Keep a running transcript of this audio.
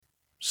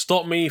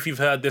Stop me if you've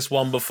heard this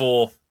one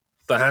before.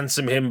 The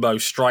handsome himbo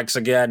strikes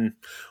again.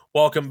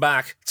 Welcome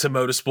back to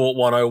Motorsport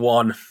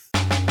 101.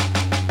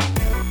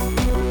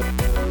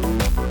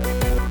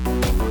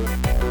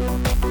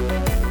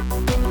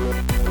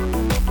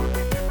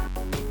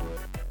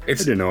 I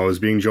didn't know I was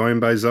being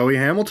joined by Zoe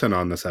Hamilton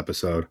on this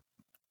episode.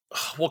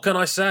 What can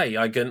I say?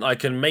 I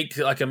can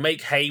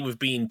make hay with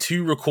being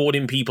two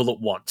recording people at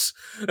once.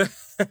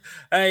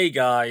 Hey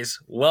guys,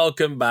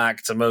 welcome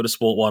back to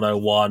Motorsport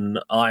 101.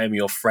 I am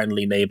your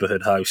friendly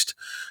neighborhood host,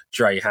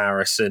 Dre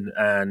Harrison,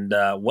 and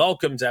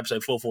welcome to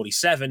episode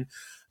 447.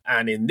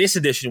 And in this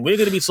edition, we're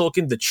going to be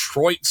talking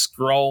Detroit's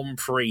Grand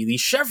Prix, the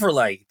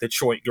Chevrolet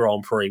Detroit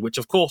Grand Prix, which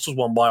of course was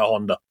won by a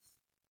Honda.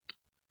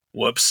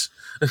 Whoops.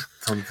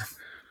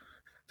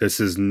 This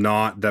is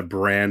not the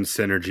brand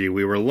synergy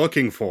we were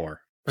looking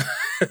for.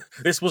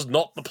 This was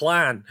not the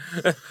plan.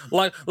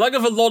 like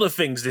of a lot of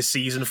things this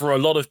season for a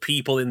lot of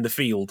people in the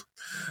field.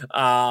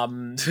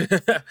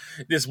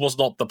 This was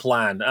not the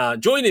plan.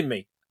 Joining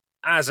me,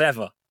 as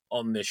ever,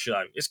 on this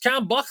show is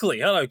Cam Buckley.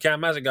 Hello,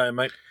 Cam. How's it going,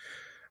 mate?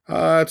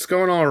 It's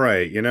going all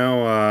right.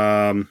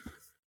 As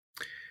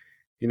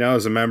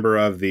a member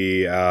of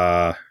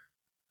the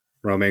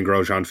Romain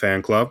Grosjean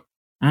fan club,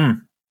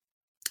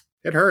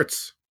 it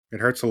hurts. It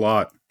hurts a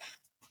lot.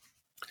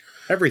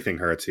 Everything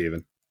hurts,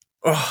 even.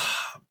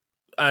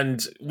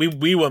 And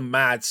we were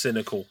mad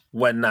cynical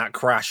when that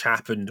crash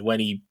happened, when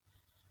he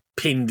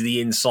pinned the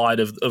inside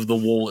of the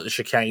wall at the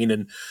chicane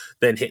and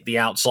then hit the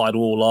outside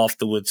wall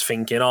afterwards,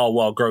 thinking, oh,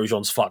 well,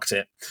 Grosjean's fucked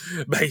it,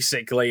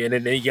 basically. And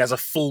then he has a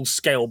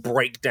full-scale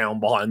breakdown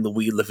behind the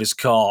wheel of his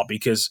car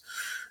because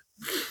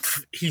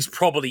he's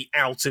probably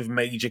out of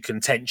major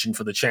contention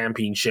for the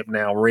championship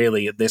now,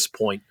 really, at this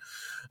point.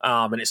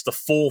 And it's the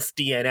fourth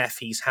DNF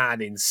he's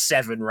had in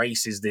 7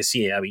 races this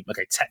year. I mean,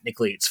 okay,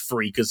 technically it's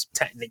 3 because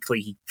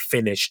technically he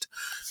finished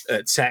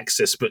at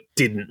Texas, but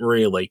didn't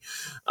really.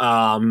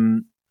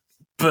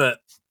 But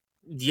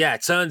yeah,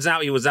 it turns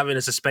out he was having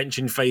a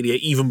suspension failure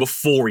even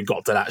before he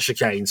got to that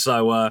chicane.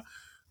 So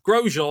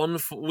Grosjean,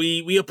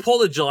 we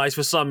apologise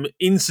for some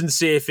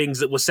insincere things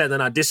that were said on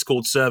our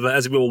Discord server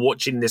as we were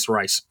watching this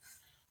race.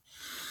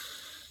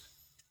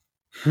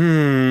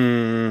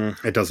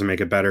 It doesn't make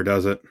it better,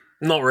 does it?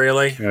 Not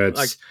really.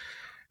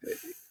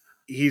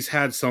 He's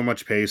had so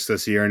much pace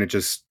this year, and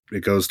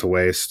it goes to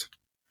waste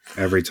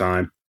every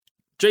time.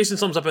 Jason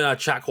sums up in our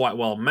chat quite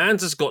well.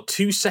 Mans has got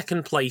 2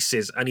 second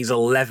places, and he's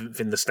 11th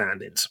in the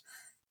standings.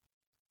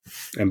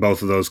 And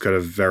both of those could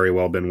have very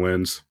well been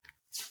wins.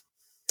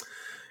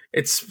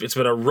 It's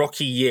been a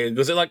rocky year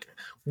because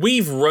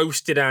we've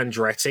roasted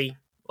Andretti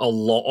a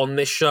lot on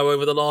this show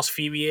over the last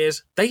few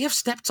years. They have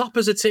stepped up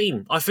as a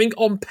team. I think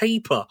on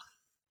paper,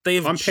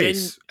 they have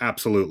pace,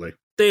 absolutely.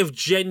 They have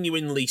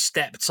genuinely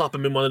stepped up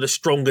and been one of the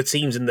stronger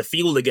teams in the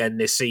field again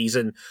this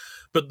season,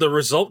 but the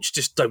results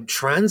just don't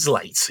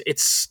translate.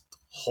 It's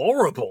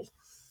horrible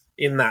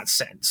in that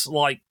sense.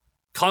 Like,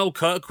 Kyle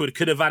Kirkwood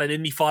could have had an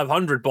Indy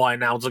 500 by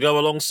now to go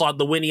alongside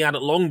the win he had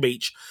at Long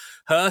Beach.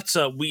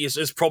 Herta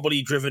has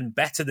probably driven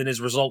better than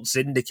his results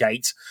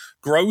indicate.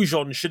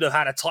 Grosjean should have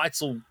had a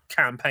title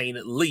campaign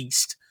at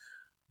least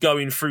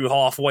going through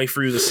halfway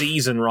through the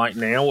season right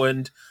now,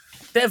 and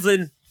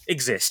Devlin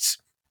exists.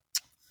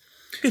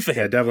 Good for him.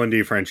 Yeah, Devlin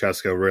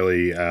DeFrancesco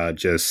really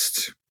was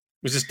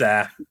just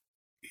there.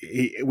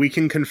 We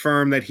can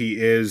confirm that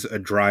he is a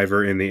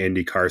driver in the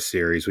IndyCar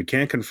series. We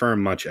can't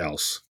confirm much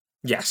else.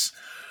 Yes.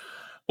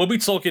 We'll be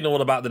talking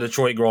all about the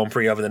Detroit Grand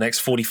Prix over the next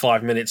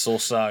 45 minutes or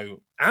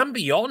so, and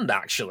beyond,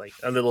 actually,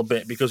 a little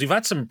bit, because we've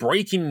had some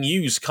breaking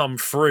news come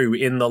through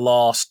in the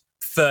last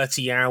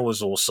 30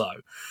 hours or so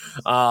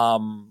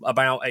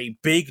about a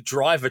big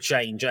driver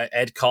change at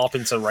Ed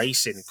Carpenter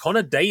Racing.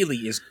 Conor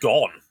Daly is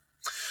gone.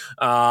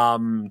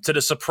 To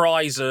the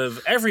surprise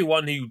of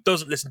everyone who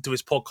doesn't listen to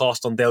his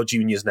podcast on Dale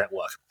Jr.'s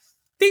network.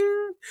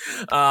 Ding!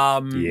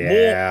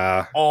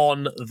 Yeah. More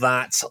on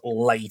that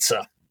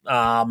later.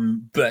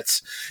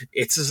 But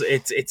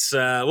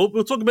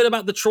we'll talk a bit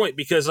about Detroit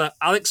because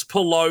Alex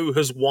Palou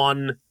has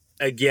won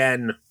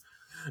again.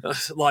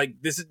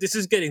 This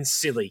is getting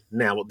silly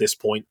now at this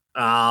point.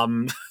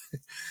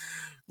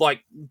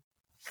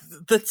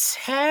 The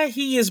tear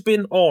he has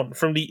been on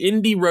from the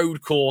Indy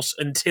road course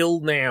until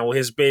now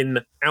has been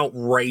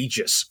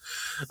outrageous.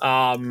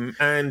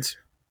 And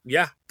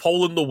yeah,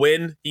 pole in the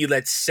win. He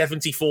led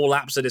 74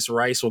 laps of this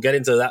race. We'll get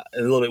into that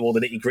a little bit more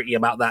the nitty-gritty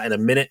about that in a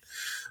minute.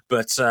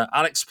 But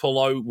Alex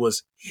Palou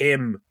was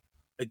him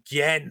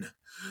again.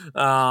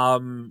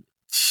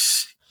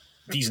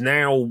 He's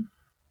now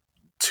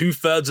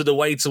 2/3 of the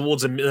way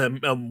towards a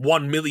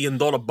 $1 million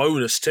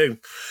bonus too.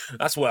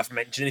 That's worth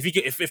mentioning.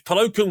 If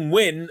Palou can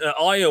win at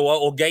Iowa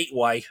or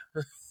Gateway,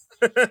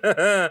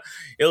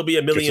 it'll be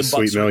 $1 million.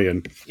 Sweet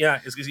million.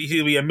 Yeah,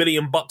 he'll be $1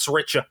 million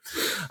richer,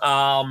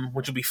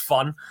 which will be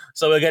fun.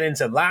 So we'll get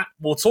into that.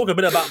 We'll talk a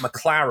bit about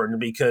McLaren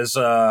because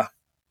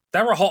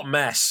they're a hot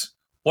mess.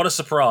 What a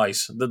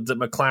surprise that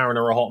McLaren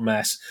are a hot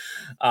mess.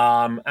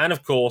 And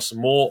of course,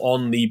 more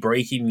on the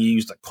breaking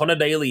news that Conor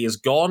Daly is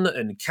gone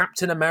and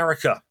Captain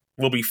America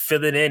will be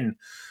filling in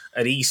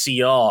at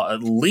ECR,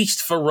 at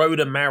least for Road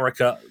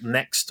America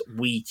next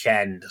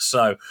weekend.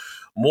 So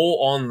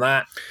more on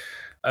that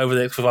over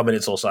the next 5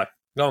 minutes or so.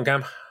 Go on,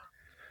 Cam.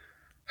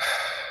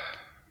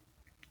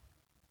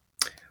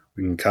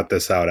 We can cut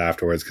this out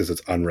afterwards because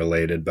it's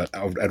unrelated, but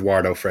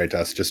Eduardo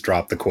Freitas just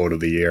dropped the quote of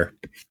the year.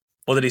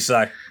 What did he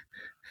say?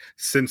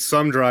 Since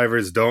some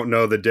drivers don't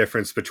know the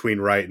difference between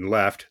right and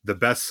left, the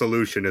best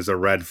solution is a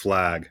red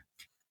flag.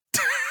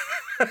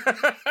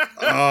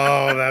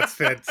 Oh, that's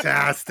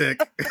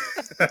fantastic.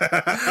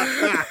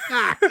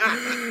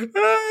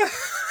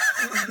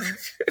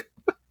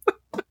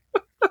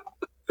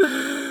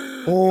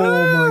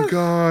 Oh, my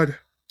God.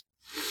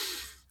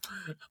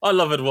 I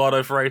love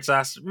Eduardo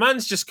Freitas.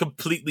 Man's just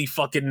completely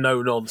fucking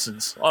no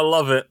nonsense. I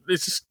love it.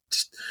 It's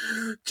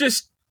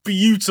just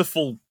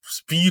beautiful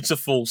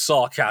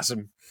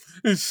sarcasm.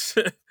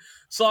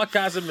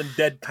 Sarcasm and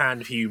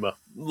deadpan humor.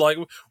 Like,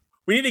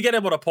 we need to get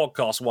him on a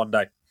podcast one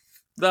day.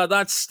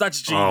 That's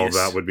genius. Oh,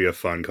 that would be a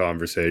fun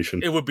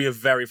conversation. It would be a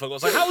very fun. I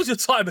was like, how was your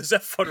time as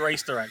F1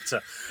 race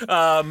director?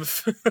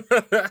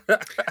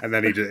 And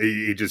then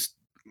he just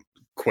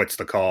quits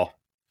the call.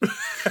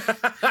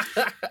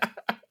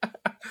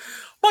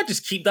 Might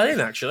just keep that in,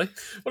 actually.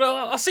 Well,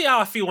 I'll see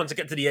how I feel once I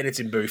get to the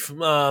editing booth.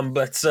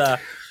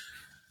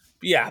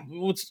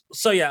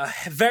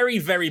 Very,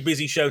 very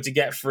busy show to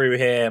get through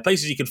here.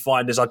 Places you can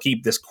find us, I'll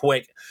keep this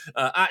quick.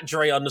 At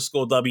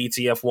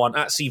Dre_WTF1,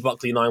 at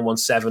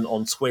CBuckley917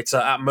 on Twitter,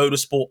 at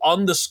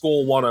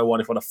Motorsport_101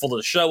 if you want to follow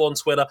the show on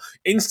Twitter.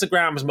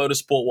 Instagram is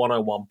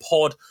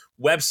Motorsport101pod.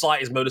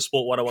 Website is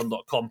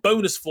motorsport101.com.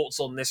 Bonus thoughts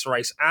on this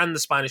race and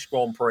the Spanish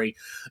Grand Prix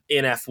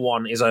in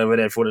F1 is over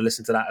there if you want to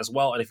listen to that as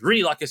well. And if you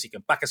really like us, you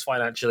can back us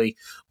financially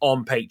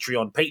on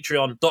Patreon.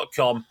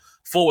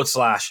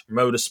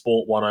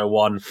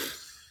 Patreon.com/Motorsport101.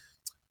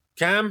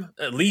 Cam,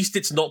 at least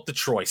it's not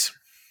Detroit,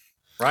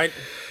 right?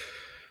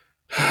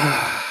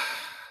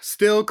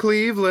 Still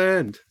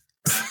Cleveland.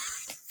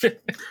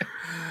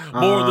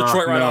 More of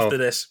Detroit after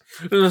this.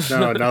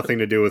 No, nothing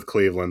to do with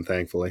Cleveland,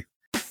 thankfully.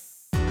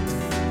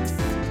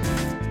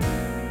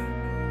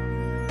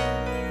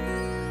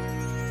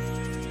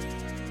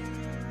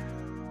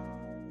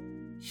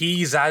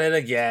 He's at it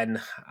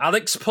again.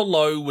 Alex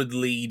Palou would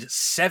lead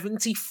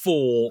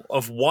 74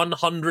 of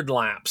 100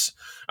 laps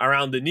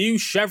around the new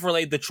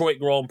Chevrolet Detroit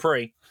Grand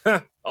Prix.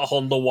 A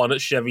Honda won at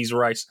Chevy's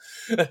race.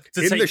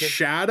 In the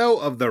shadow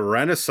of the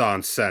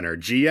Renaissance Center,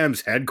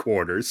 GM's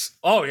headquarters.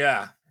 Oh,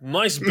 yeah.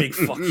 Nice big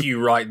fuck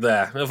you right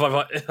there.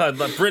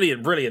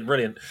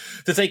 Brilliant.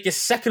 To take his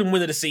second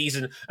win of the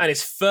season and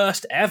his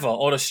first ever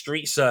on a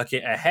street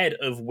circuit ahead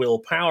of Will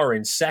Power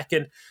in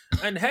second.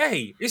 And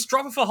hey, it's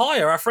driver for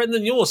hire, our friend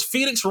and yours,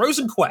 Felix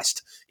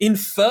Rosenqvist, in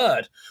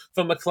third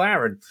for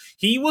McLaren.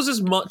 He was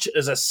as much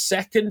as a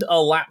second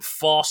a lap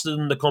faster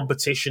than the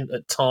competition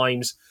at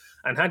times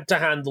and had to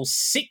handle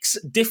 6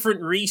 different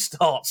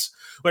restarts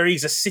where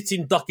he's a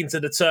sitting duck into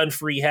the turn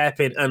 3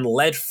 hairpin and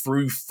led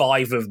through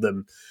 5 of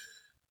them.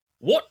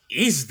 What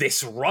is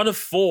this run of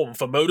form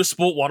for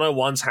Motorsport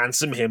 101's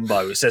handsome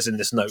himbo? It says in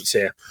this notes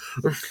here.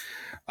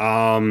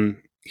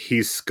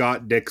 He's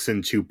Scott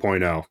Dixon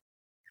 2.0.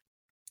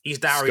 He's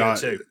Dario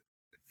too.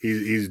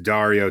 He's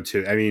Dario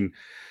too. I mean,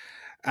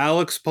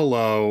 Alex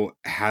Palou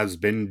has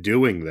been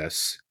doing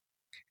this,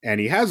 and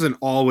he hasn't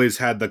always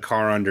had the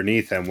car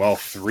underneath him. Well,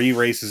 3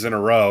 races in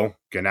a row,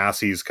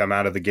 Ganassi's come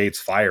out of the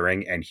gates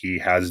firing, and he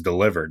has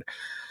delivered.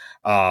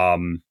 I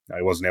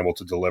wasn't able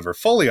to deliver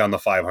fully on the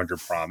 500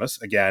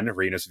 promise. Again,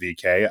 Renus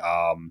VK.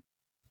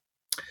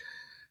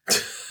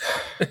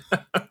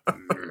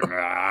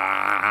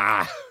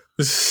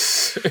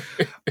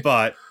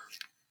 But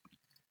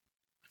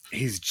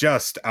he's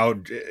just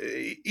out.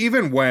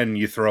 Even when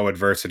you throw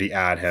adversity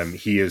at him,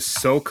 he is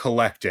so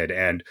collected.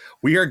 And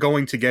we are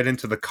going to get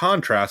into the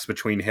contrast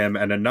between him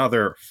and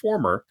another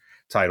former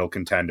title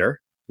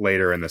contender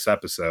later in this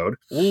episode.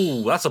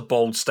 Ooh, that's a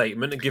bold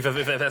statement. If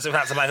that's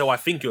about who I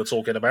think you're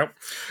talking about.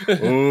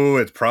 Ooh,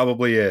 it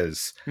probably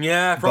is.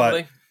 Yeah,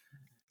 probably.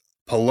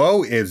 But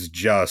Palou is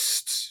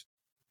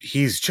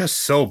he's just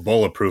so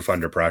bulletproof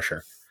under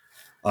pressure.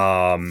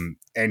 And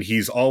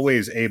he's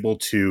always able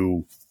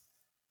to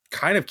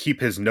kind of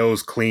keep his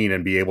nose clean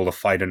and be able to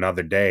fight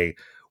another day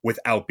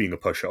without being a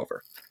pushover.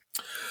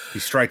 He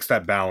strikes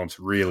that balance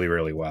really,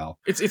 really well.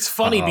 It's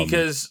funny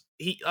because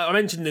I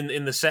mentioned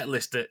in the set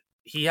list that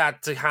he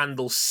had to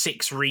handle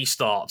 6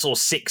 restarts or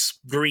 6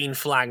 green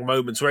flag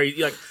moments where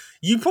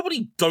you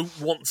probably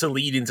don't want to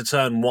lead into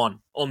turn 1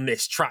 on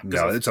this track.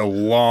 No, it's a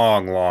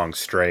long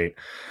straight.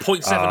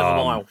 0.7 of a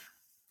mile.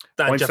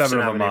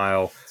 0.7 of a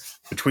mile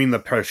between the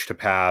push to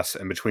pass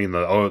and between the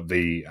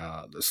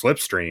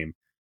slipstream.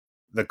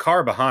 The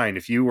car behind,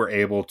 if you were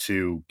able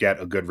to get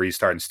a good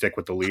restart and stick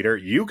with the leader,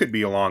 you could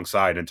be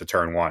alongside into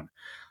turn 1.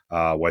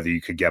 Whether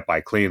you could get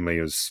by cleanly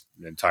is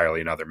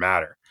entirely another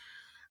matter.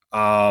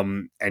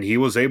 And he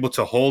was able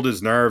to hold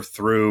his nerve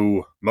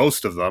through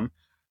most of them.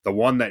 The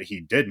one that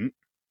he didn't,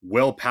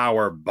 Will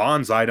Power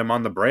bonsai'd him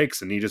on the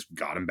brakes, and he just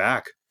got him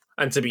back.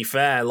 And to be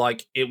fair,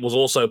 like, it was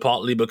also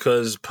partly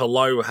because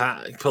Palou's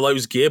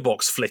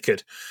gearbox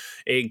flickered.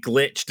 It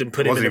glitched and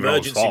put him in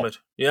emergency mode.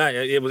 Yeah,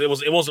 it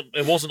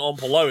wasn't on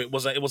Palou. It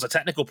was a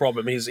technical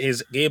problem.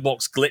 His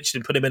gearbox glitched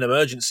and put him in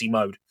emergency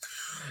mode.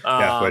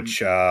 Which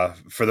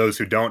for those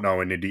who don't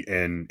know, in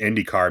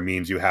IndyCar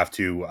means you have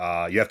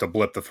to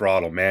blip the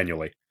throttle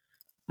manually.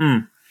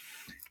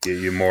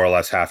 You more or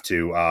less have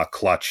to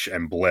clutch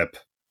and blip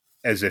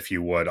as if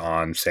you would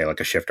on, say,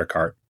 like a shifter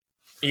kart.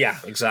 Yeah,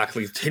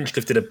 exactly.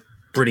 Hinchcliffe did a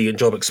brilliant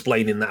job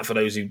explaining that for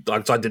those who... I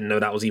didn't know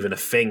that was even a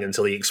thing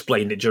until he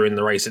explained it during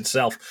the race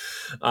itself.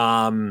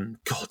 God,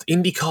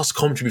 IndyCar's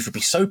commentary would be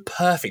so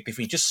perfect if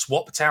he just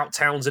swapped out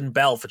Townsend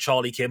Bell for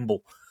Charlie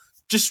Kimball.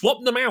 Just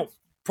swap them out.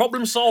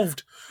 Problem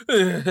solved.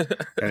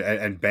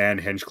 and ban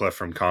Hinchcliffe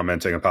from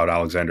commenting about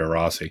Alexander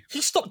Rossi.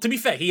 To be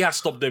fair, he has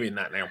stopped doing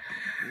that now.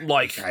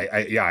 Like,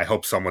 I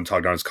hope someone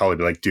tugged on his collar and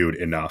be like, dude,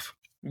 enough.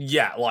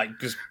 Yeah, like,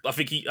 because I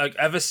think he, like,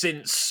 ever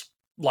since,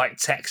 like,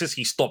 Texas,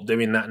 he stopped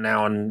doing that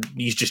now, and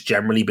he's just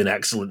generally been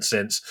excellent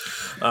since.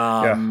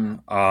 But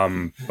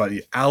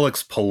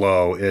Alex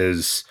Palou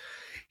is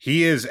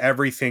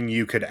everything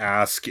you could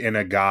ask in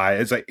a guy.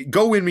 It's like,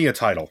 go win me a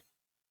title.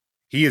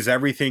 He is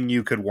everything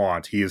you could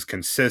want. He is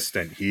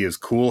consistent. He is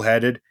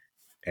cool-headed,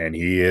 and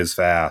he is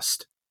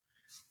fast.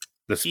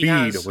 The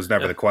speed was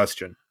never the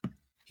question.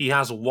 He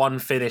has one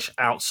finish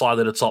outside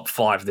of the top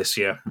 5 this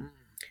year.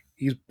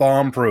 He's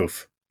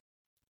bomb-proof.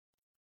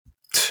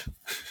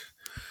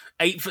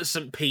 8th at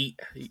St. Pete,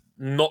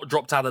 not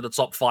dropped out of the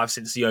top 5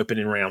 since the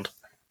opening round.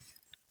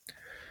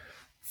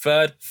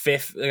 3rd,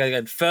 5th,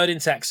 again, 3rd in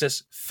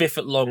Texas, 5th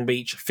at Long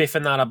Beach, 5th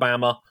in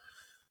Alabama.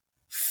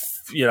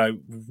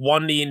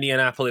 Won the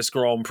Indianapolis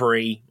Grand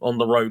Prix on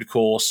the road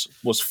course,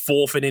 was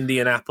 4th in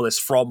Indianapolis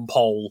from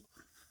pole,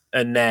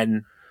 and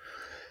then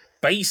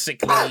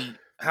basically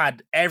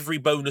had every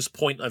bonus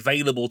point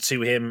available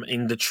to him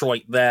in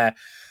Detroit there.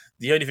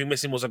 The only thing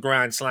missing was a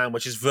Grand Slam,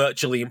 which is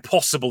virtually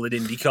impossible in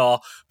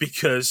IndyCar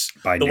because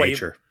by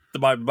nature,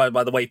 by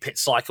the way pit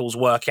cycles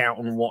work out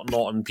and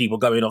whatnot, and people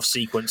going off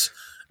sequence.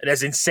 And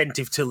there's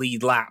incentive to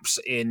lead laps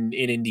in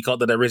IndyCar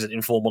that there isn't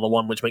in Formula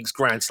One, which makes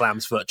Grand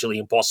Slams virtually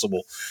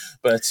impossible.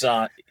 But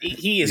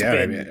he has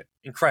been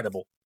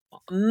incredible.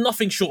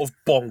 Nothing short of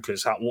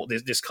bonkers what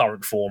this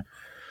current form.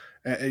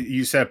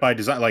 You said by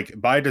design. Like,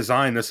 by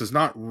design, this is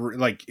not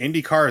like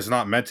IndyCar is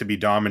not meant to be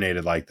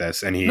dominated like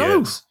this, and he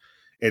is.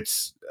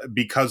 It's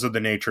because of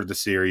the nature of the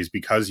series,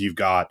 because you've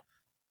got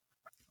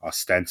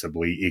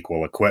ostensibly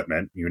equal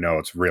equipment.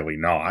 It's really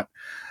not.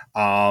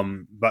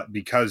 But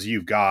because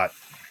you've got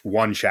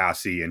one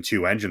chassis and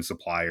 2 engine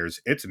suppliers,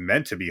 it's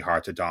meant to be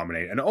hard to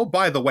dominate. And oh,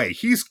 by the way,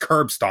 he's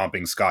curb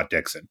stomping Scott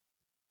Dixon.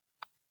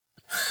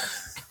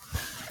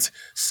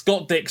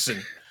 Scott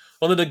Dixon,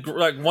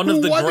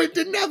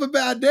 didn't have a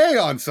bad day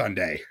on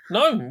Sunday.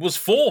 No, was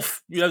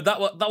 4th.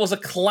 That was a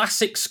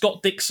classic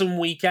Scott Dixon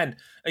weekend.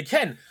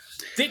 Again,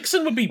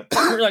 Dixon would be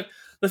like,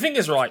 the thing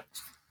is, right,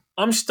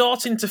 I'm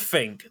starting to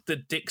think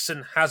that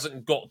Dixon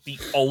hasn't got the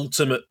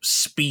ultimate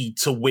speed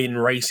to win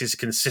races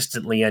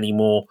consistently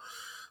anymore.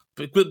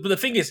 But the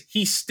thing is,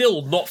 he's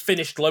still not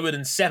finished lower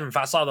than 7th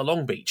outside of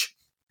Long Beach.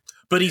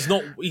 But he's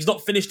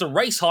not finished a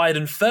race higher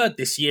than 3rd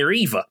this year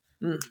either.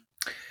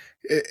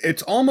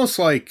 It's almost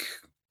like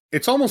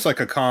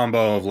a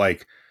combo of,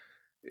 like,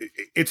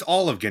 it's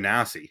all of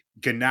Ganassi.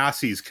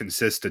 Ganassi's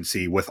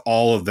consistency with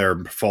all of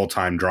their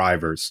full-time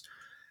drivers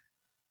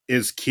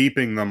is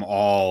keeping them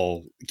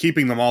all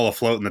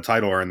afloat in the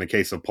title, or in the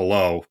case of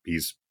Palou,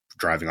 he's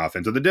driving off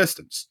into the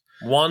distance.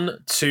 1,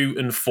 2,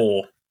 and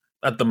 4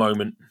 at the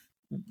moment.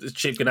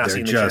 Chip Ganassi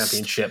in the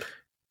championship.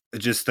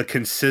 Just the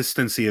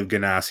consistency of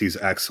Ganassi's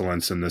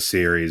excellence in the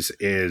series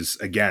is,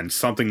 again,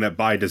 something that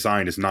by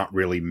design is not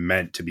really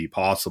meant to be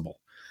possible.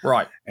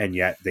 Right. And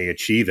yet they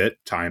achieve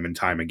it time and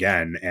time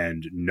again,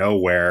 and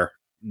nowhere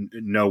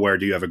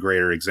do you have a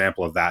greater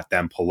example of that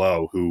than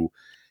Palou, who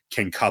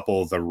can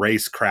couple the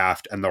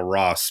racecraft and the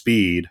raw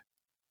speed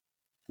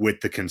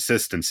with the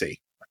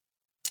consistency.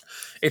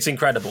 It's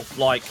incredible.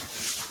 Like,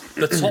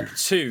 the top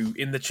 2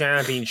 in the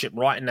championship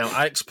right now,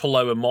 Alex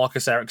Palou and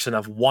Marcus Ericsson,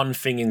 have one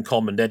thing in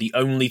common. They're the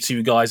only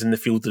 2 guys in the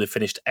field that have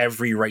finished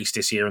every race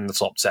this year in the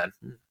top 10.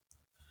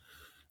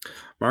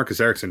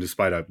 Marcus Ericsson,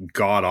 despite a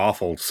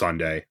god-awful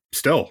Sunday,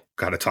 still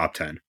got a top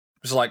 10.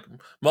 It's like,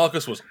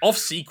 Marcus was off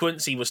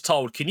sequence. He was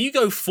told, can you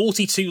go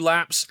 42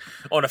 laps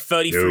on a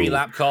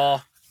 33-lap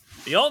car?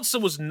 The answer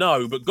was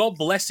no, but God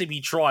bless him,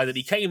 he tried, and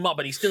he came up,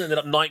 but he still ended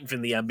up 9th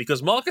in the end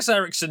because Marcus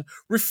Ericsson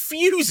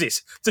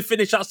refuses to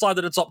finish outside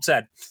of the top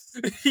 10.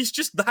 He's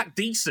just that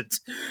decent.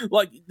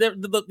 Like,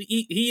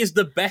 he is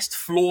the best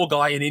floor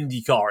guy in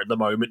IndyCar at the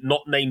moment,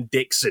 not named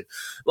Dixon.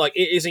 Like,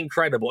 it is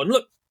incredible. And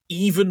look,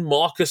 even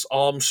Marcus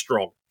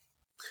Armstrong,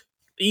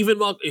 he's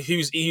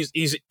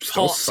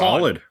still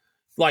solid.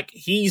 Like,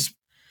 he's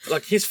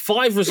like, his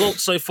 5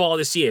 results so far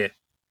this year: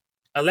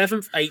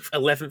 11th, 8th,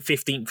 11th,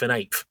 15th, and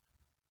 8th.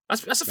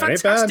 That's a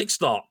fantastic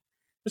start.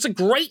 It's a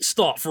great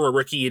start for a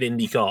rookie in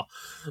IndyCar.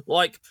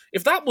 Like,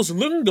 if that was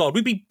Lundgaard,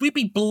 we'd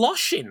be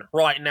blushing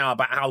right now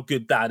about how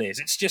good that is.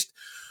 It's just,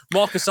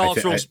 Marcus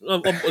Armstrong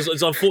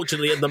is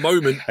unfortunately at the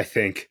moment. I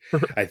think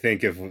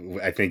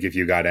if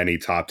you got any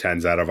top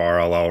tens out of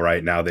RLL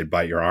right now, they'd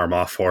bite your arm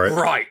off for it.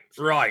 Right.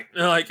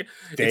 Like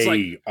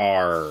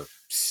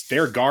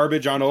they're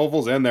garbage on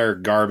ovals and they're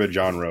garbage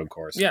on road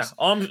courses. Yeah,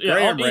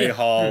 Graham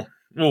Rahal,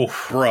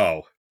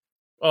 bro.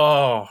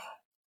 Oh,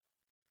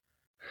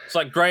 it's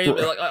like Graham.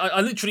 Like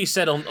I literally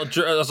said as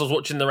I was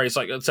watching the race,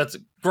 like I said,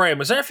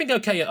 Graham, is everything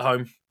okay at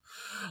home?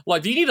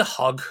 Like, do you need a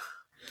hug?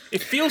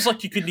 It feels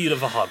like you could need a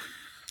hug.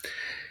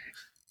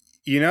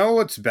 You know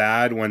what's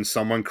bad when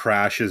someone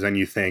crashes and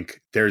you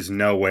think there's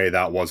no way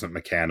that wasn't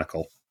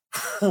mechanical.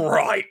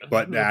 Right.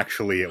 But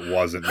actually it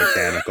wasn't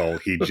mechanical.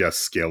 He just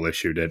skill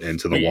issued it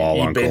into the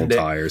wall on cold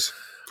tires.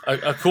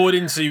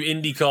 According to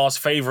IndyCar's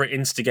favourite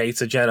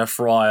instigator, Jenna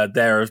Fryer,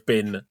 there have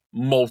been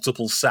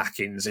multiple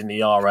sackings in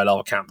the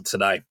RLL camp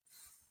today,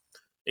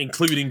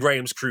 including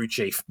Graham's crew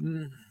chief.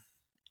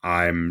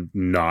 I'm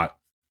not...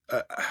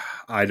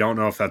 I don't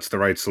know if that's the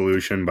right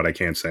solution, but I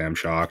can't say I'm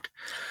shocked.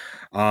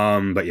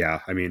 But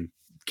yeah, I mean,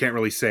 can't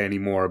really say any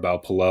more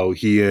about Palou.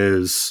 He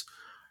is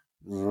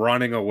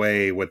running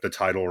away with the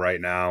title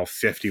right now,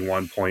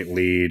 51-point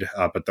lead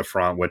up at the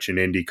front, which in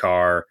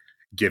IndyCar,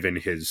 given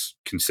his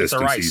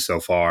consistency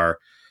so far,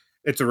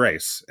 it's a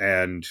race.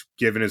 And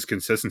given his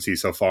consistency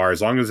so far,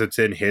 as long as it's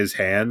in his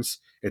hands,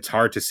 it's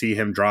hard to see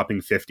him dropping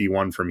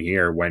 51 from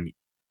here when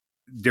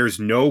there's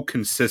no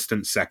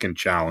consistent second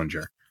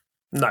challenger.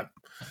 No.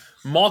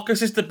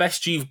 Marcus is the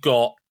best you've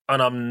got,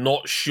 and I'm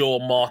not sure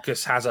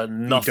Marcus has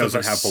enough of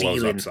a ceiling. He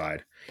doesn't have Palou's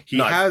upside.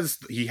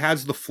 He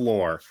has the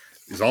floor.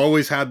 He's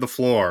always had the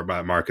floor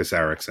by Marcus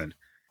Ericsson.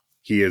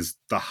 He is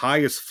the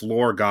highest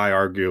floor guy,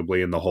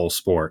 arguably, in the whole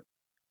sport.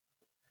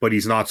 But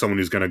he's not someone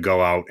who's going to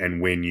go out and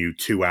win you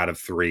 2 out of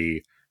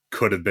 3.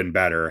 Could have been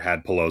better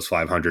had Palou's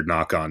 500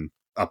 knock on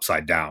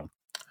upside down.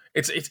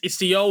 It's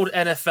the old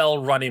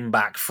NFL running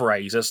back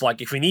phrase. It's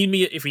like, if you need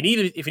me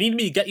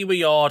to get you a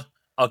yard,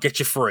 I'll get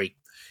you free.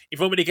 If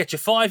you want me to get you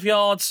 5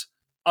 yards,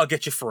 I'll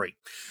get you free.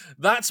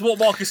 That's what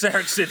Marcus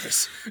Ericsson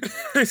is.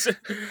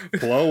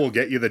 Palou will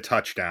get you the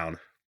touchdown.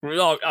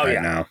 Oh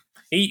yeah. Now.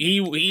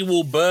 He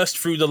will burst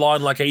through the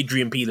line like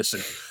Adrian Peterson.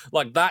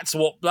 Like that's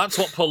what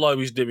Palou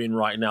is doing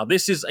right now.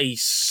 This is a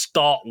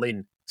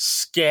startling,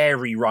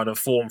 scary run of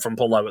form from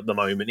Palou at the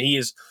moment. He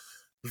is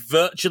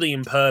virtually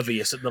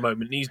impervious at the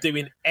moment. He's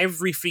doing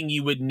everything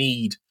you would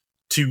need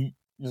to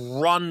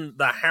run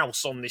the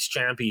house on this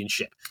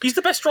championship. He's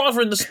the best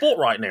driver in the sport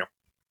right now.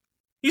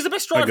 He's the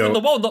best driver in the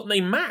world, not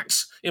named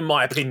Max, in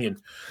my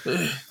opinion.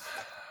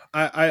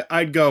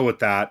 I'd go with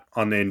that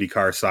on the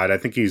IndyCar side. I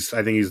think he's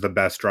the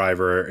best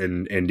driver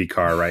in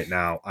IndyCar right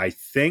now. I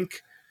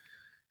think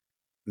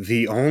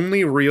the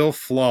only real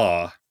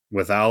flaw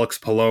with Alex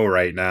Palou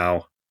right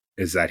now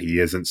is that he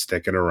isn't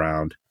sticking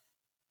around.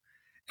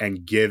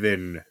 And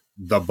given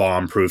the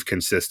bomb-proof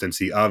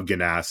consistency of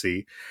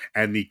Ganassi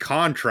and the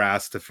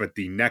contrast with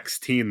the next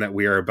team that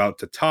we are about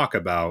to talk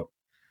about,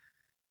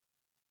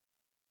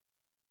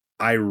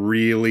 I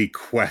really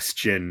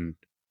question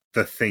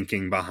the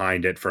thinking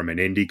behind it from an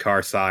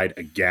IndyCar side.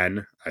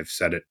 Again, I've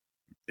said it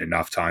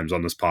enough times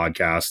on this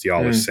podcast.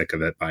 Y'all are sick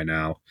of it by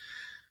now.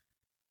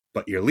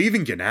 But you're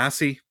leaving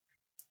Ganassi.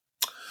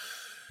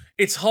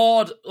 It's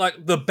hard.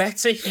 Like, the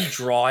better he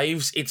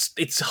drives,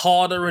 it's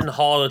harder and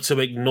harder to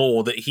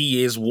ignore that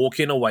he is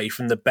walking away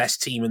from the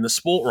best team in the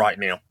sport right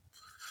now.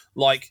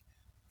 Like,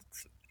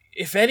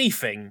 if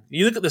anything,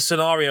 you look at the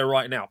scenario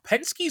right now,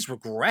 Penske's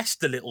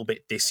regressed a little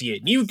bit this year.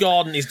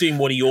 Newgarden is doing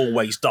what he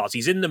always does.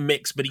 He's in the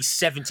mix, but he's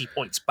 70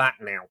 points back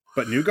now.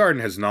 But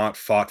Newgarden has not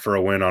fought for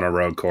a win on a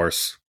road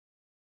course,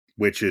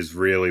 which is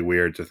really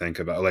weird to think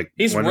about. Like,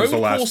 his road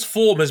course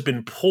form has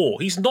been poor.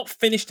 He's not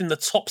finished in the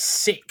top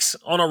 6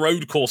 on a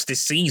road course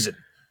this season.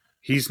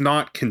 He's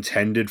not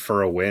contended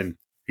for a win.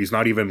 He's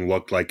not even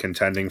looked like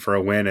contending for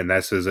a win, and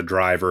this is a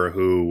driver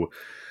who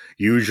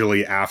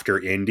usually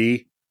after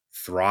Indy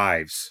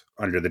thrives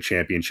under the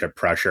championship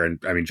pressure. And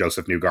I mean,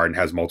 Joseph Newgarden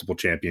has multiple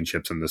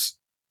championships in this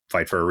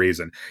fight for a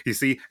reason. You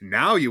see,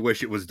 now you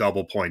wish it was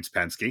double points,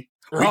 Penske.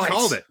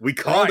 Right. We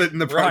called it in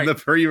the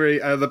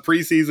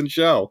preseason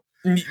show.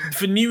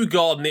 For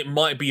Newgarden, it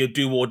might be a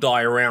do or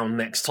die around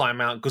next time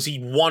out because he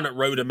won at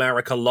Road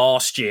America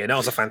last year, and that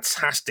was a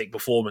fantastic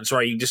performance,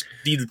 right?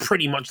 He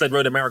pretty much led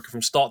Road America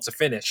from start to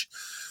finish.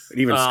 And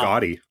even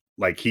Scotty,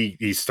 like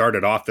he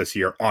started off this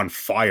year on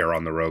fire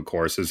on the road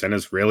courses and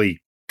has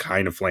really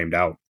kind of flamed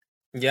out.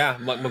 Yeah,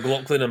 like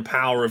McLaughlin and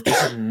Power have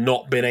just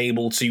not been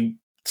able to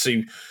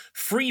 3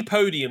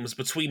 podiums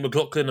between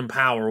McLaughlin and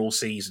Power all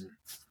season.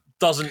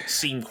 Doesn't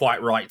seem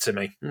quite right to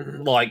me.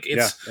 Like,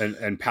 it's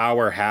and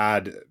Power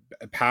had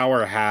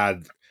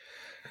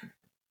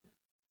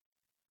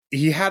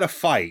he had a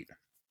fight.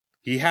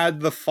 He had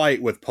the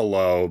fight with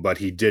Palou, but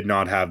he did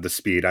not have the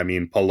speed. I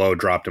mean, Palou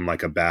dropped him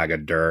like a bag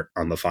of dirt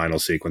on the final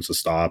sequence of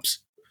stops.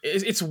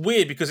 It's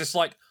weird because it's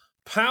like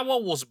Power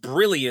was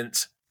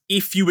brilliant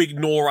if you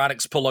ignore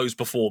Alex Palou's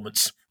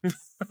performance.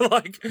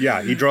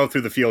 Yeah, he drove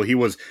through the field. He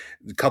was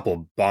a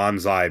couple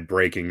bonsai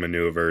braking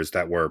maneuvers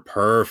that were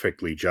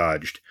perfectly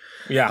judged.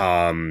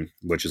 Yeah.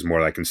 Which is more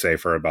than I can say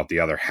for about the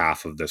other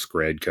half of this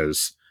grid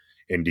because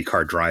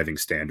IndyCar driving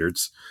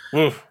standards.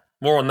 Oof,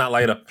 more on that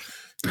later.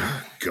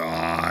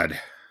 God.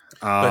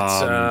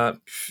 But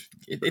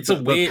it's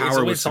a weird power it's a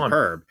weird was time.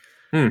 superb.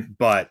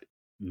 But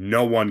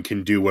no one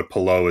can do what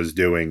Palou is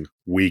doing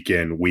week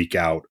in, week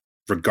out,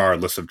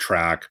 regardless of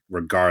track,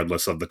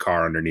 regardless of the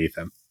car underneath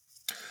him.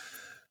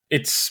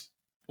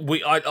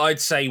 I'd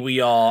say we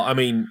are. I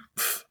mean,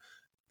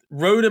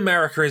 Road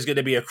America is going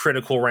to be a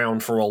critical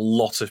round for a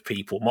lot of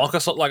people.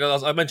 Marcus, like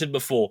I mentioned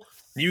before,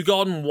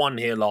 Newgarden won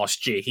here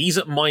last year. He's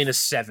at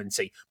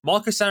 -70.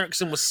 Marcus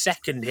Ericsson was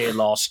second here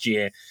last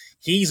year.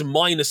 He's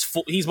minus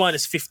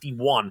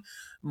 51.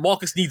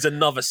 Marcus needs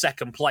another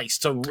second place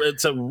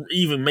to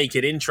even make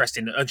it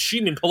interesting.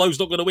 Assuming Palou's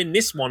not going to win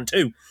this one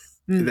too.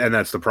 And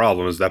that's the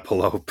problem, is that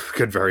Palou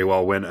could very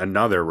well win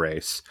another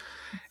race.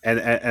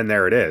 And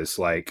there it is.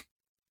 Like,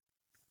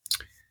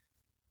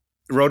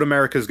 Road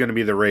America is going to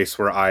be the race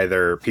where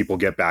either people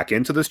get back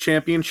into this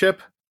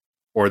championship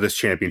or this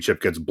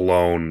championship gets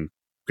blown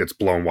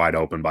wide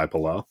open by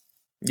Palou.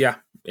 Yeah,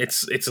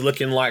 it's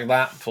looking like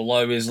that.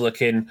 Palou is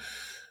looking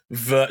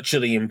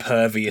virtually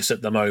impervious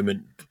at the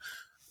moment.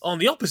 On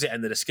the opposite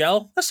end of the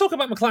scale, let's talk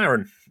about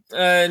McLaren.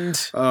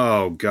 And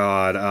oh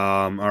god,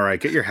 all right,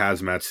 get your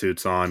hazmat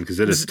suits on because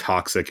it is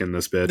toxic in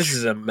this bitch. This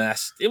is a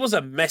mess. It was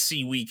a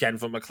messy weekend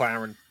for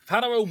McLaren.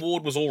 Pato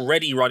O'Ward was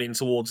already running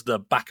towards the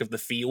back of the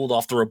field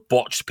after a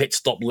botched pit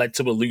stop led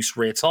to a loose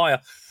rear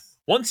tyre.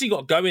 Once he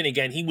got going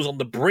again, he was on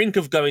the brink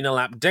of going a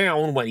lap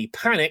down when he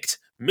panicked,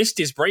 missed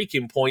his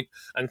braking point,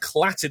 and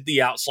clattered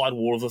the outside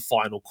wall of the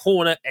final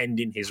corner,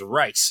 ending his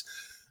race.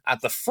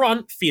 At the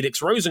front, Felix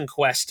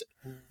Rosenqvist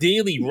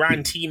nearly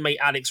ran teammate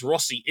Alex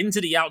Rossi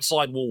into the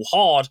outside wall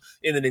hard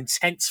in an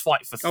intense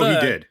fight for third. Oh, he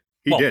did.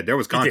 He did. There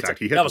was contact.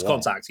 He hit that was the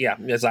wall. Contact. Yeah,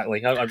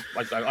 exactly.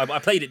 I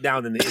played it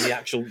down in the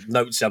actual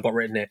notes I've got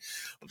written here.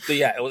 But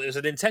yeah, it was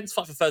an intense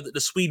fight for third that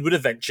the Swede would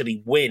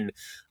eventually win.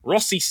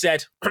 Rossi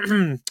said,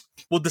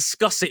 "We'll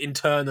discuss it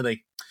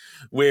internally,"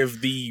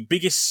 with the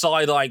biggest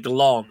side-eye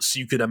glance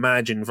you could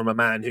imagine from a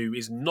man who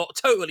is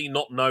totally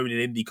not known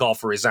in IndyCar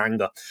for his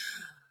anger.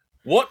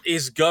 What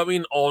is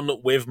going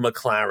on with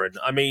McLaren?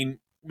 I mean,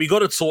 we got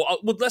to talk.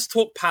 Let's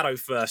talk Pato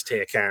first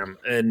here, Cam.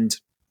 And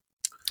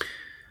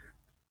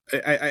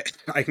I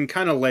can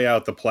kind of lay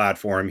out the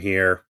platform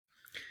here.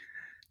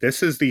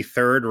 This is the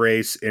third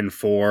race in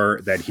 4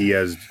 that he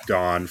has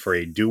gone for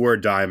a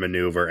do-or-die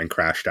maneuver and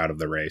crashed out of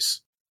the race.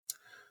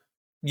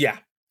 Yeah,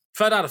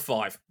 3rd out of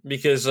 5,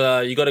 because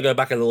you got to go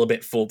back a little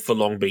bit for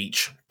Long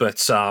Beach. But,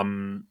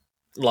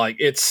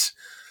 it's...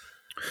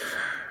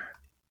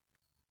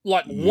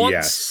 Like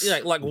once,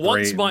 yes.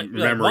 Once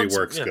memory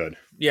works good.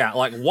 Yeah,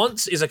 like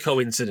once is a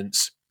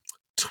coincidence,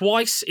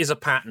 twice is a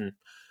pattern,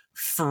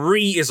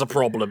 3 is a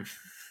problem,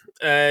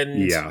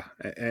 and yeah,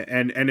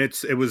 and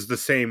it was the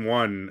same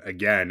one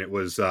again. It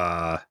was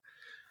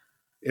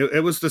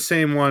it was the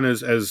same one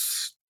as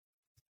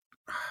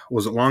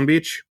was it Long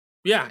Beach?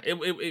 Yeah,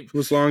 it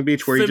was Long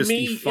Beach where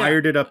he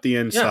fired it up the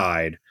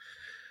inside. Yeah.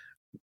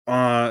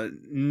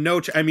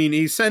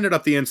 He sent it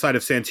up the inside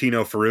of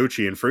Santino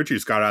Ferrucci, and Ferrucci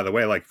just got out of the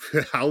way, like,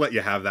 I'll let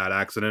you have that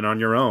accident on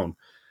your own.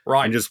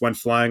 Right. And just went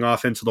flying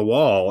off into the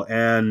wall.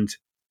 And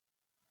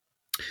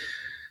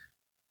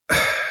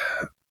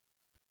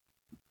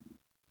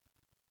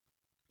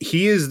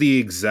he is the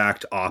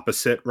exact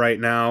opposite right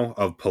now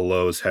of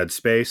Palou's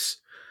headspace,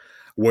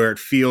 where it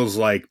feels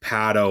like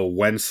Pato,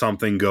 when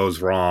something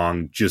goes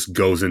wrong, just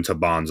goes into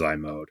bonsai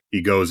mode.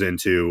 He goes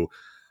into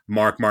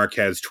Marc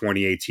Marquez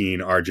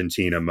 2018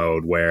 Argentina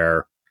mode,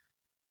 where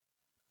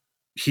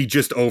he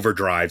just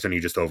overdrives and he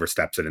just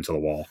oversteps it into the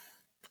wall.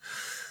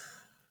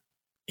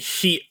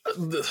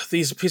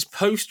 His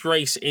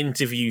post-race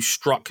interview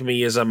struck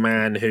me as a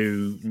man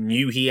who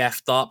knew he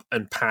effed up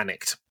and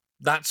panicked.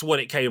 That's what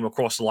it came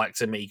across like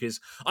to me, because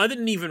I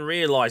didn't even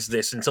realize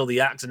this until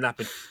the accident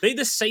happened. They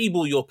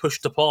disable your push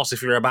to pass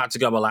if you're about to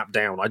go a lap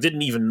down. I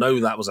didn't even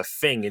know that was a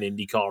thing in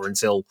IndyCar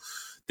until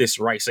this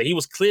race. So he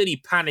was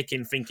clearly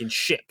panicking, thinking,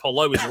 shit,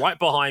 Palou is right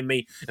behind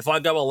me. If I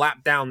go a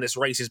lap down, this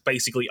race is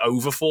basically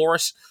over for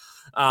us.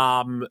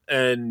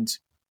 And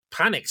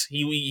panicked.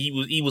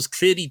 He was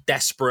clearly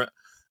desperate,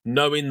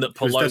 knowing that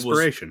Palou was...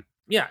 desperation.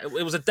 Yeah,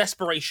 it was a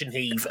desperation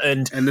heave.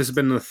 And this has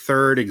been the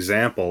third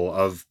example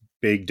of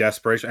big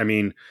desperation. I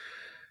mean,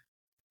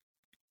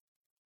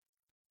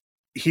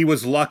 he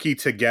was lucky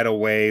to get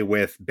away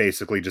with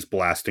basically just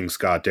blasting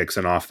Scott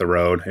Dixon off the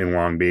road in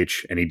Long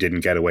Beach, and he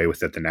didn't get away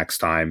with it the next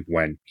time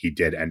when he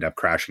did end up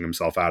crashing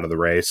himself out of the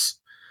race.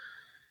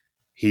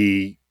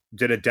 He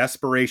did a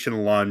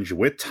desperation lunge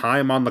with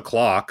time on the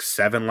clock,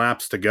 7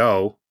 laps to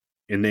go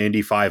in the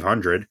Indy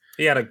 500.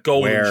 He had a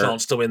golden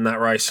chance to win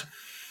that race.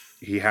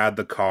 He had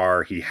the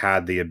car, he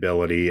had the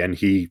ability, and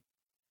he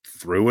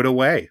threw it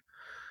away.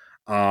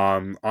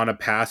 On a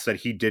pass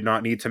that he did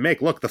not need to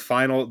make. Look,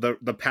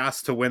 the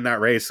pass to win that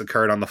race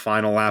occurred on the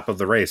final lap of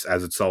the race,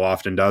 as it so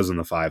often does in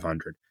the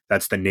 500.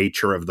 That's the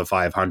nature of the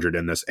 500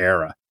 in this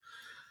era.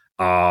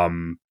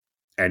 And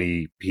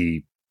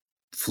he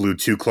flew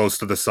too close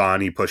to the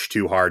sun. He pushed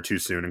too hard too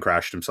soon and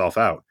crashed himself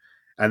out.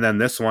 And then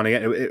this one,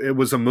 it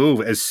was a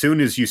move. As soon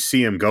as you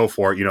see him go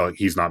for it,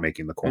 he's not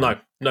making the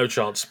corner. No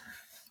chance.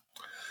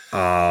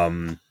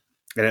 And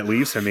it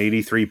leaves him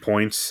 83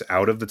 points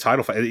out of the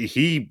title fight.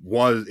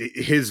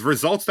 His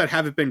results that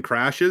haven't been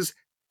crashes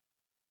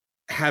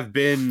have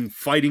been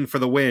fighting for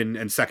the win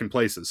and second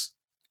places.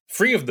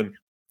 3 of them.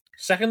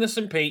 Second at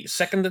St. Pete,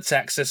 second at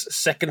Texas,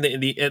 second at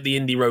the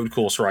Indy Road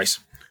Course race.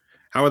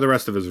 How are the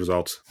rest of his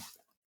results?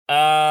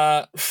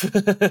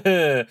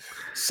 17th,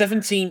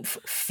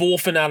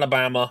 4th in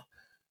Alabama,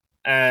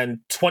 and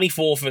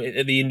 24th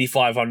at the Indy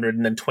 500,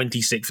 and then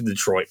 26th in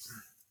Detroit.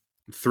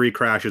 3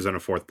 crashes and a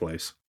 4th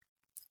place.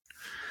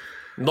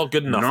 Not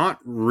good enough. Not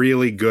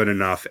really good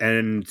enough.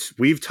 And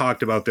we've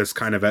talked about this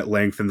kind of at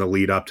length in the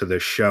lead up to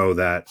this show,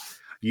 that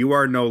you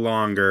are no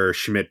longer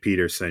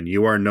Schmidt-Peterson.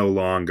 You are no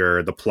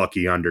longer the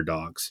plucky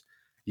underdogs.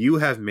 You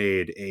have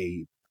made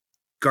a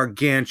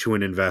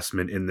gargantuan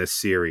investment in this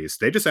series.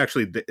 They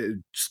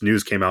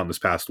news came out in this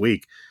past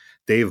week.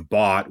 They've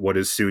bought what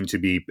is soon to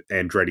be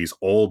Andretti's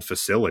old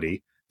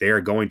facility. They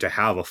are going to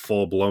have a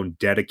full-blown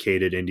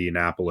dedicated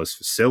Indianapolis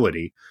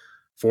facility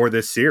for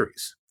this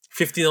series.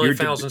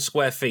 59,000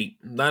 square feet.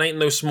 That ain't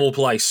no small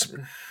place.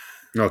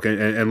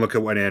 Okay, and look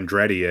at what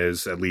Andretti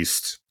is, at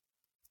least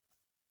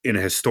in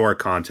a historic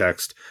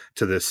context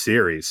to this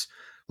series.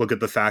 Look at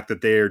the fact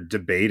that they're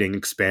debating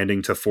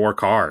expanding to 4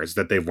 cars,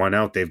 that they've won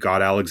out. They've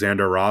got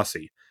Alexander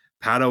Rossi.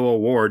 Pato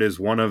O'Ward is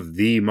one of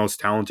the most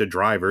talented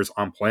drivers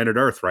on planet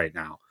Earth right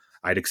now.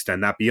 I'd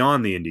extend that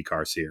beyond the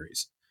IndyCar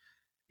series.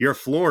 Your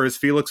floor is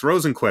Felix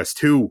Rosenqvist,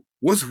 who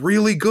was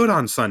really good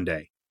on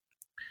Sunday.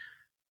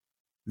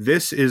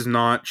 This is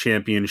not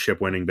championship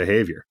winning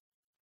behavior.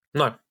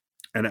 No.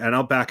 And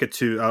I'll back it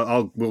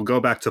to, we'll go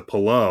back to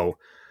Palou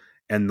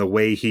and the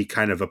way he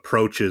kind of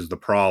approaches the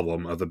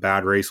problem of the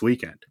bad race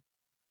weekend.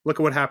 Look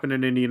at what happened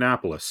in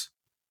Indianapolis.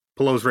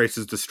 Palou's race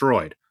is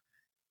destroyed.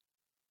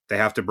 They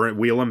have to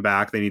wheel him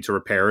back. They need to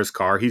repair his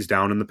car. He's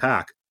down in the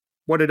pack.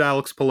 What did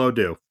Alex Palou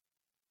do?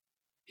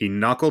 He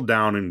knuckled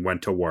down and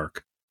went to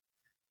work.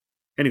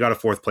 And he got a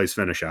 4th place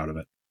finish out of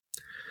it.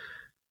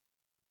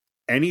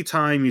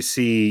 Anytime you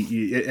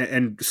see,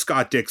 and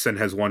Scott Dixon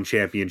has won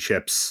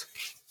championships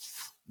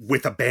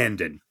with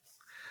abandon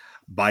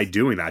by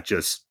doing that.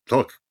 Just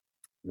look,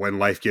 when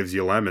life gives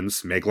you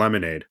lemons, make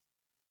lemonade.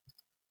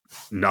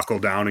 Knuckle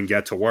down and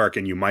get to work,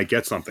 and you might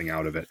get something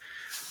out of it.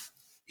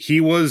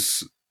 He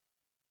was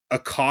a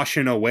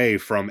caution away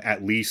from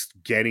at least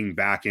getting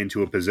back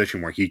into a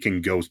position where he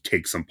can go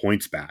take some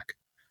points back.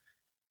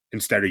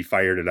 Instead, he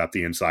fired it up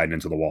the inside and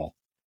into the wall.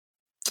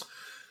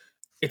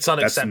 It's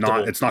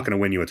unacceptable. It's not going to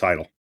win you a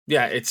title.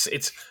 Yeah, it's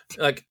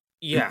like,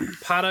 yeah,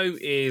 Pato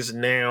is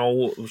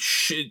now,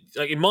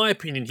 in my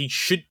opinion, he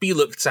should be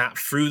looked at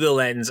through the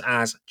lens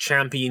as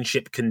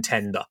championship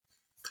contender.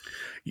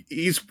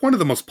 He's one of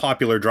the most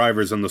popular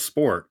drivers in the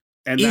sport,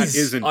 and that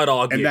isn't. I'd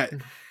argue,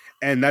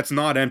 and that's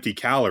not empty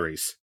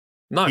calories.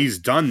 No, he's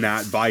done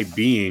that by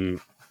being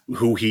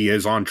who he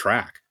is on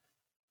track.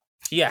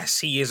 Yes,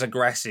 he is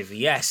aggressive.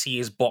 Yes, he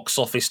is box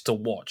office to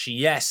watch.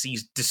 Yes,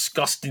 he's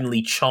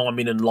disgustingly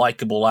charming and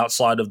likable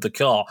outside of the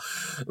car.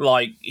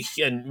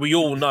 And we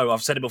all know,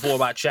 I've said it before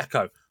about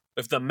Checo.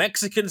 If the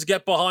Mexicans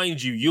get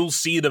behind you, you'll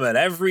see them at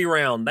every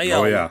round.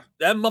 Them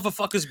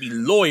motherfuckers be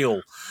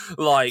loyal.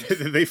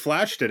 They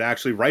flashed it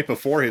actually right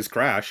before his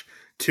crash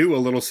to a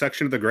little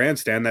section of the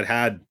grandstand that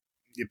had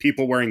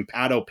people wearing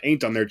Pato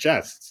paint on their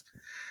chests.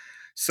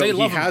 So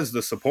he has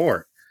the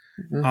support.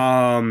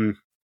 Mm-hmm.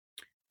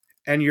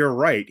 And you're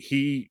right.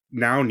 He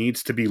now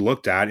needs to be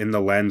looked at in the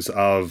lens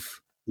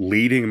of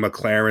leading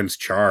McLaren's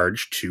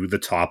charge to the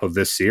top of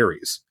this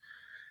series.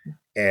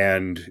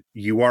 And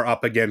you are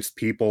up against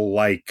people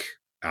like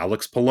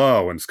Alex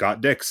Palou and Scott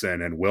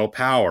Dixon and Will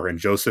Power and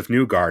Joseph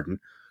Newgarden,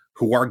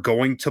 who are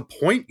going to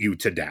point you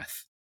to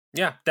death.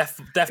 Yeah, death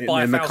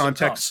by 1,000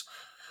 cuts.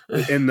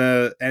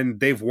 And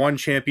they've won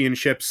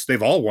championships.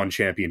 They've all won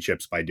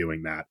championships by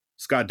doing that.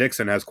 Scott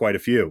Dixon has quite a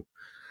few.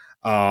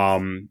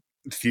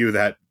 Few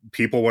that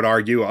people would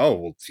argue, oh,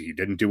 well, he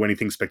didn't do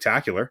anything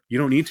spectacular. You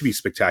don't need to be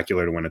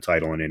spectacular to win a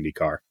title in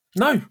IndyCar.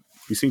 No. You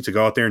just need to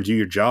go out there and do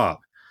your job.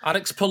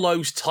 Alex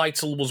Palou's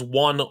title was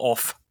one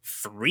off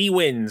 3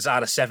 wins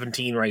out of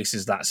 17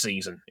 races that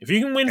season. If you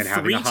can win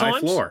 3 times, high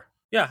floor.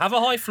 Yeah, have a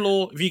high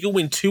floor. If you can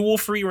win 2 or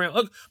 3 rounds.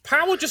 Look,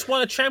 Power just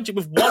won a championship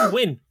with 1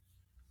 win.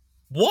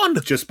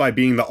 1! Just by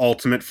being the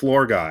ultimate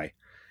floor guy.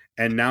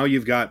 And now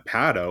you've got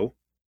Pato.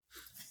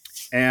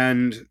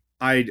 And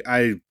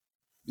I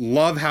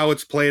love how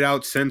it's played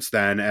out since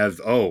then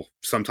as,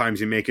 sometimes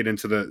you make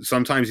it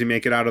sometimes you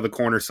make it out of the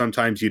corner,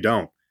 sometimes you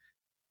don't.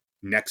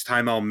 Next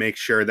time I'll make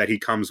sure that he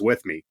comes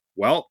with me.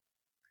 Well,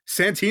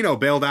 Santino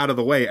bailed out of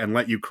the way and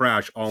let you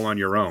crash all on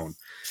your own.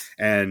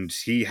 And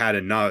he had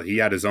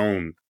his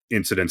own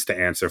incidents to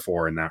answer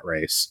for in that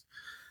race.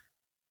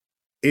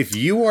 if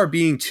you are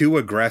being too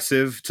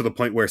aggressive to the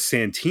point where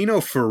Santino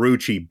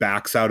Ferrucci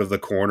backs out of the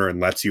corner and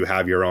lets you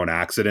have your own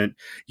accident,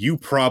 you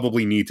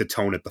probably need to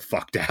tone it the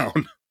fuck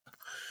down.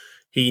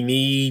 He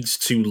needs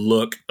to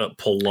look at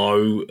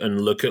Palou and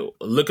look at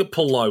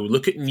Palou,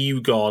 look at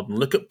Newgarden,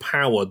 look at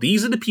Power.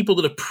 These are the people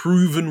that are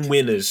proven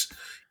winners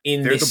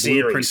in They're this series. They're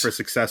the blueprint for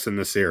success in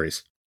this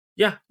series.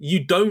 Yeah,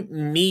 you don't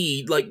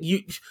need,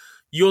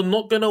 you're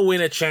not going to win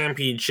a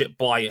championship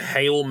by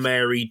Hail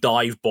Mary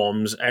dive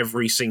bombs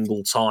every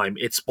single time.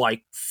 It's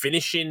by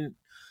finishing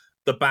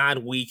the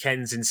bad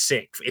weekends in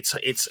sixth.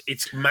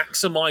 It's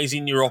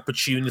maximizing your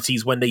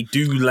opportunities when they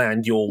do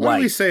land your way. What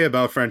do we say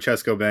about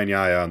Francesco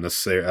Bagnaia on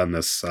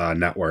this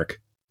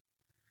network?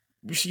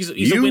 He's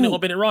a win it or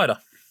bin it rider.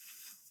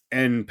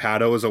 And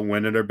Pato is a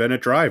win it or bin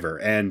it driver.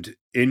 And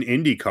in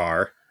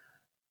IndyCar,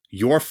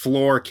 your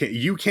floor,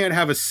 you can't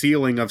have a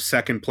ceiling of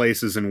second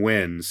places and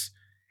wins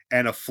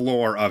and a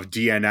floor of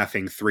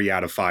DNFing 3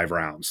 out of 5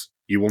 rounds.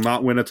 You will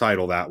not win a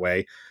title that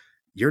way.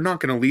 You're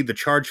not going to lead the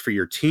charge for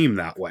your team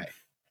that way.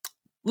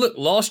 Look,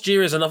 last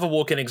year is another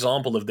walking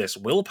example of this.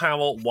 Will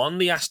Power won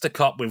the Astor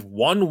Cup with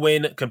 1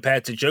 win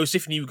compared to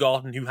Joseph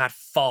Newgarden, who had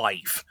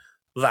 5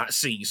 that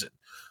season.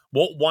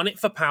 What won it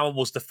for Power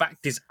was the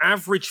fact his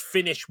average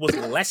finish was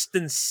less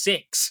than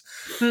 6.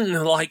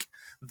 Will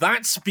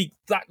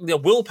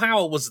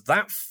Power was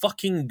that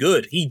fucking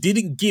good. He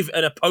didn't give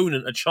an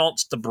opponent a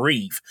chance to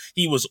breathe.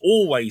 He was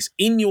always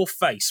in your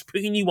face,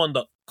 putting you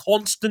under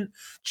constant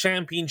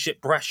championship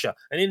pressure.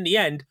 And in the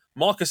end,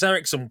 Marcus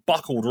Ericsson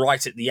buckled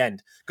right at the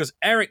end because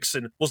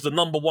Ericsson was the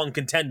number 1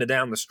 contender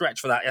down the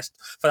stretch for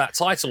that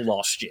title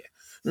last year.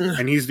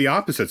 And he's the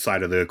opposite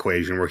side of the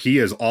equation where he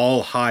is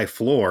all high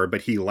floor,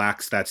 but he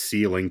lacks that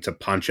ceiling to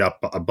punch up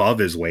above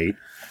his weight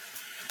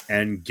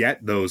and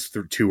get those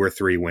 2 or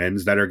 3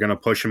 wins that are going to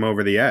push him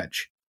over the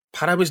edge.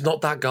 Pato is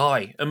not that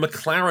guy, and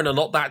McLaren are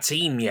not that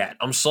team yet.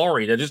 I'm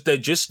sorry, they're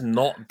just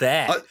not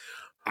there.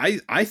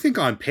 I think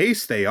on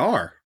pace they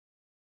are.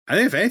 I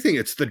think if anything,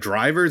 it's the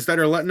drivers that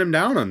are letting him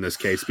down on this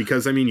case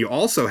because, I mean, you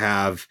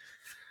have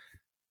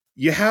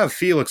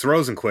Felix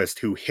Rosenqvist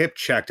who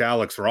hip-checked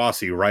Alex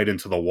Rossi right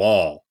into the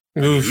wall.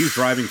 He's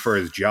driving for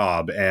his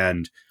job,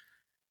 and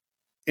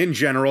in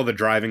general, the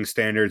driving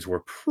standards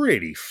were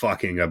pretty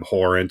fucking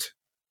abhorrent.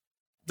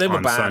 They were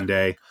on bad.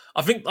 Sunday.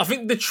 I think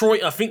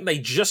Detroit, they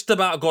just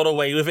about got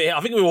away with it. I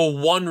think we were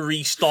 1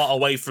 restart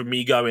away from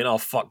me going, oh,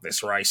 fuck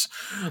this race.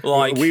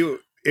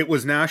 It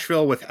was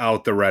Nashville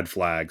without the red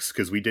flags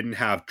because we didn't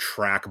have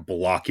track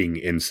blocking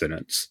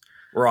incidents.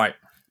 Right.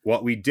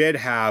 What we did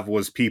have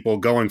was people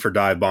going for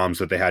dive bombs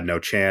that they had no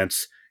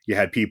chance. You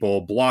had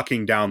people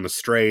blocking down the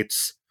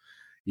straights.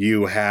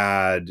 You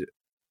had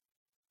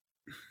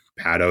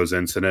Pato's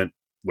incident,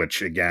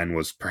 which again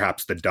was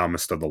perhaps the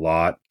dumbest of the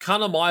lot.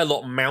 Conor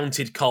Daly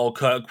mounted Carl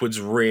Kirkwood's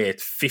rear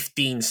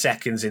 15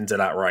 seconds into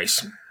that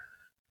race.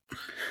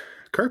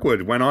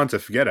 Kirkwood went on to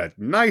get a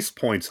nice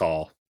points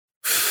haul.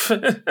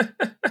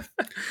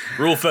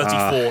 Rule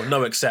 34,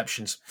 no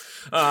exceptions.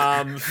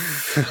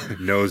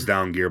 Nose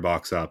down,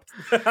 gearbox up.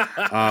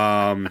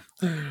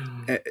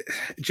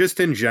 Just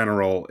in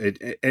general,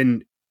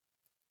 and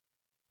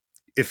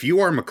if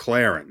you are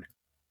McLaren,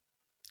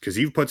 because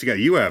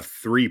you have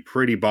 3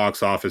 pretty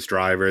box office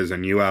drivers,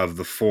 and you have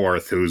the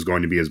 4th who's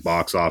going to be as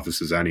box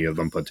office as any of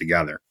them put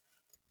together.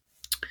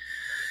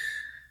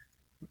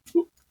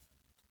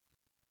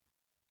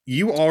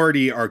 You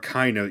already are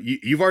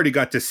you've already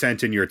got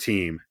dissent in your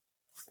team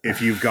if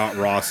you've got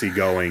Rossi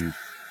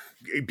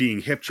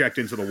being hip-checked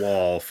into the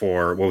wall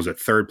for, what was it,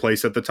 3rd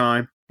place at the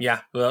time?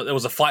 Yeah, there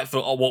was a fight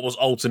for what was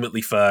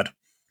ultimately 3rd.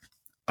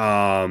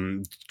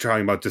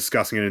 Talking about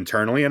discussing it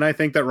internally, and I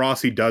think that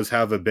Rossi does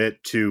have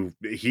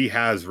he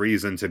has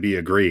reason to be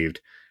aggrieved,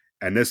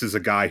 and this is a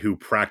guy who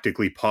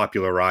practically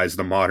popularized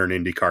the modern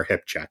IndyCar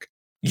hip check.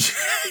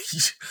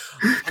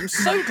 I'm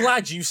so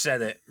glad you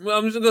said it.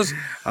 Because,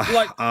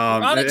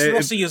 Alex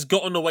Rossi has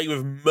gotten away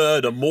with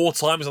murder more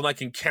times than I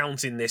can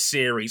count in this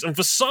series, and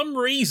for some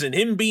reason,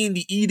 him being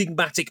the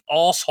enigmatic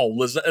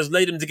arsehole has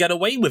led him to get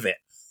away with it.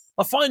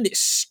 I find it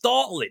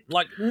startling.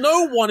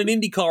 No one in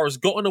IndyCar has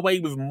gotten away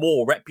with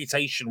more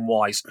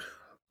reputation-wise.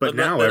 But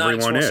now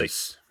everyone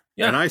is.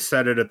 Yeah. And I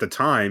said it at the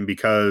time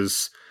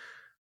because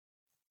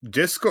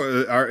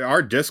Discord,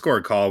 our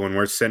Discord call when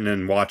we're sitting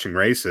and watching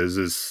races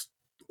is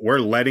we're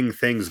letting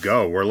things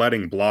go. We're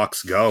letting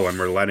blocks go and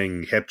we're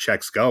letting hip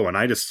checks go. And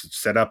I just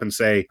sit up and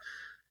say,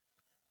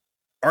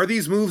 are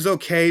these moves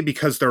okay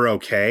because they're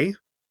okay?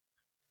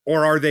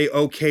 Or are they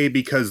okay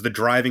because the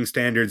driving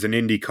standards in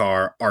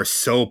IndyCar are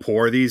so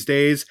poor these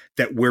days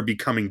that we're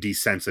becoming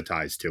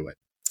desensitized to it?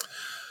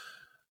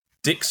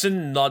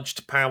 Dixon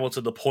nudged Power to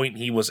the point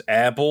he was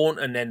airborne,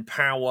 and then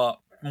Power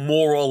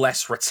more or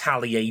less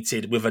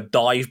retaliated with a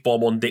dive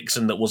bomb on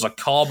Dixon that was a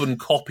carbon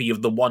copy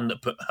of the one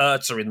that put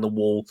Herter in the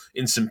wall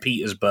in St.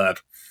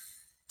 Petersburg.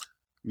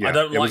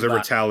 Yeah, it was a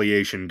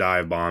retaliation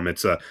dive bomb.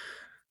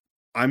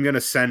 I'm going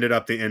to send it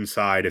up the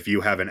inside. If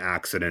you have an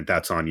accident,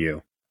 that's on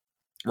you.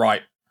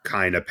 Right.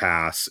 Kind of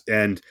pass.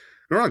 And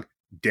wrong,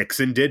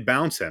 Dixon did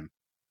bounce him.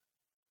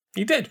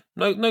 He did.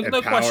 No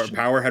question.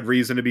 Power had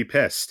reason to be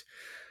pissed.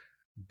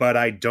 But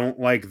I don't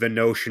like the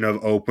notion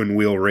of open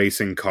wheel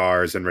racing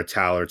cars and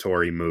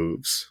retaliatory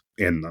moves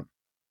in them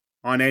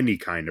on any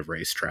kind of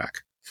racetrack.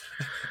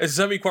 As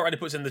somebody quite rightly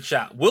puts in the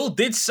chat, Will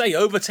did say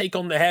overtake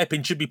on the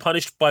hairpin should be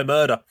punished by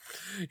murder.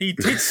 He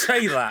did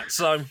say that,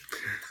 so...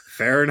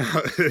 Fair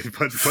enough.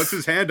 But puts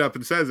his hand up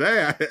and says,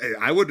 hey,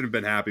 I wouldn't have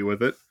been happy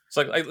with it. It's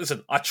like, hey,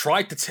 listen, I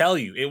tried to tell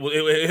you.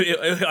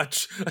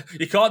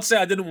 You can't say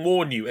I didn't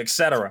warn you,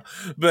 etc.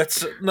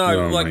 But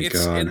no,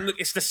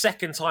 it's the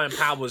second time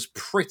Power's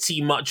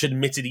pretty much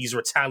admitted he's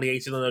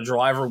retaliated on a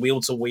driver wheel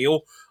to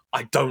wheel.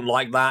 I don't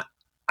like that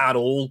at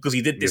all, because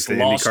he did this last...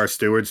 If the IndyCar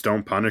stewards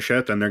don't punish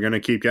it, then they're going to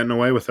keep getting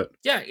away with it.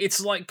 Yeah,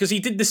 it's like, because he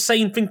did the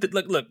same thing that,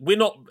 look, we're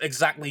not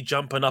exactly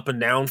jumping up and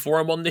down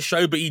for him on this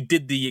show, but he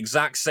did the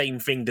exact same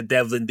thing to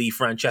Devlin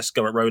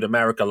DeFrancesco at Road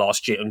America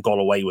last year and got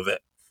away with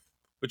it,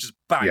 which is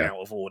bang out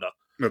of order.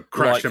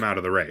 Crashed him out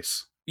of the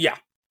race. Yeah.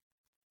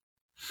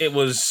 It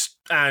was,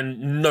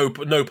 and no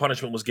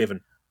punishment was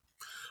given,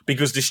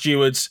 because the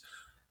stewards,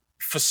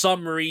 for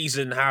some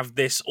reason, have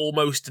this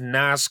almost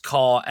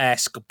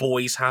NASCAR-esque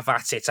boys have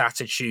at it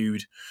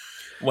attitude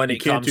when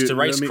it comes to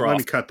racecraft. Let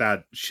me cut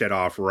that shit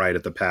off right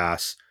at the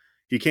pass.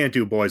 You can't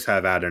do boys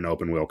have at it in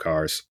open wheel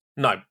cars.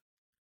 No.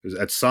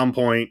 At some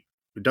point,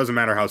 it doesn't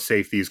matter how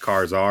safe these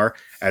cars are,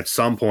 at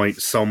some point,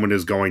 someone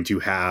is going to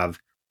have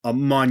a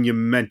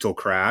monumental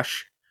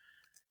crash,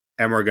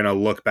 and we're going to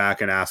look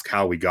back and ask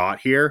how we got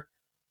here.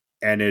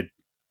 And it,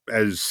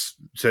 as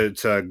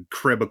to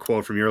crib a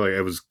quote from earlier,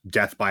 it was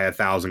death by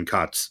 1,000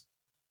 cuts,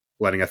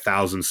 letting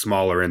 1,000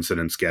 smaller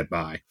incidents get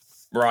by.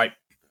 Right.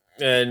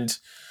 And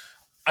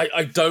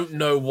I don't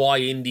know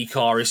why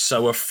IndyCar is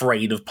so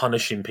afraid of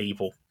punishing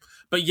people.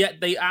 But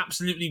yet they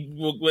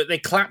they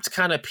clapped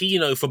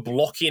Canapino for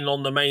blocking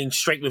on the main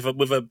straight with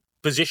a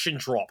position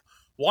drop.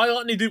 Why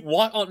aren't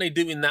they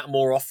doing that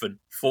more often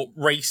for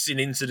racing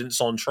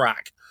incidents on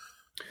track?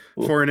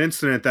 For an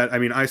incident that, I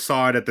mean, I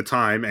saw it at the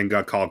time and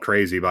got called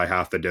crazy by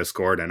half the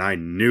Discord, and I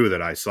knew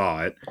that I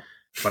saw it,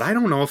 but I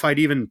don't know if I'd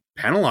even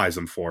penalize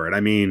them for it.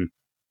 I mean,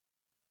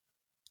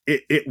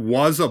 it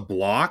was a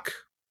block.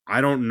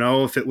 I don't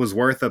know if it was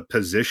worth a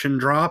position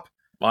drop.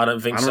 I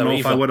don't think so. I don't know either.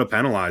 If I would have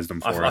penalized them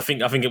for it. I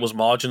think it was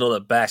marginal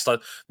at best.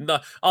 I'd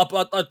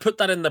put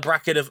that in the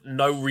bracket of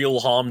no real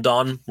harm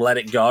done. Let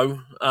it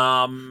go.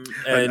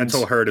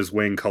 Until heard his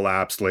wing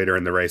collapsed later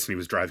in the race, and he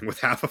was driving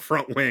with half a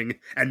front wing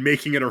and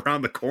making it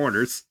around the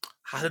corners.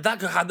 How did that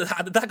go? How did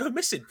that go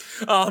missing?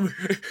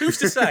 Who's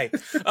to say?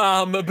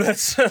 But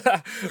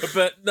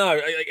no,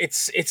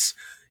 it's.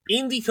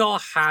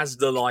 IndyCar has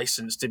the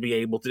license to be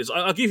able to do this.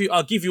 I'll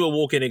give you a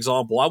walk-in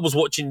example. I was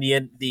watching the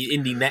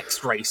Indy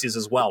Next races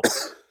as well.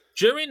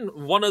 During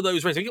one of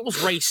those races, I think it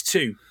was race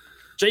 2,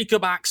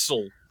 Jacob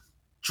Axel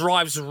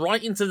drives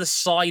right into the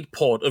side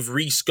pod of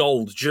Reese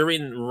Gold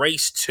during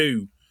race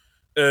 2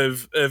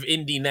 of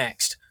Indy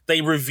Next.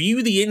 They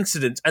review the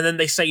incident and then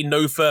they say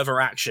no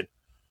further action.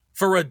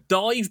 For a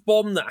dive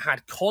bomb that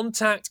had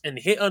contact and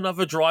hit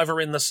another driver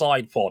in the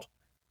side pod.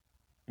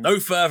 No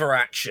further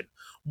action.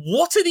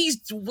 What are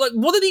these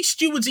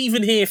stewards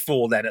even here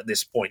for then at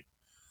this point?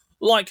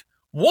 Like,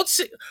 what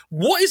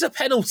is a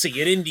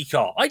penalty in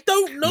IndyCar? I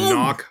don't know.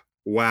 Knock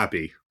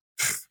Wappy.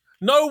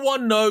 No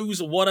one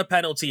knows what a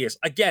penalty is.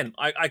 Again,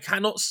 I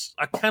cannot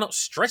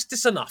stress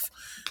this enough.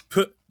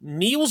 Put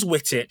Niels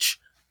Wittich,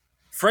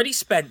 Freddie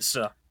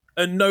Spencer,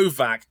 and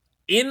Novak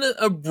in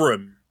a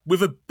room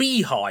with a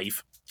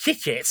beehive,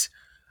 kick it,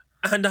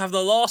 and have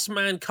the last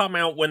man come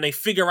out when they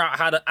figure out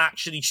how to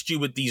actually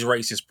steward these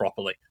races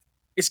properly.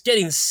 It's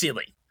getting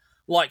silly.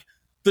 Like,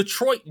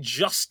 Detroit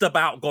just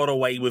about got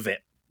away with it,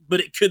 but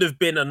it could have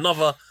been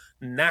another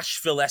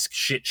Nashville-esque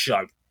shit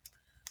show.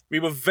 We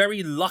were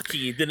very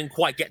lucky it didn't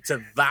quite get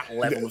to that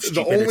level of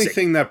stupidity. The only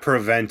thing that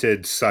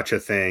prevented such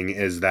a thing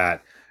is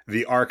that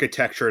the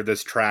architecture of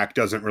this track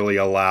doesn't really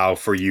allow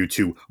for you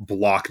to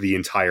block the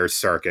entire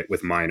circuit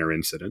with minor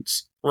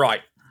incidents.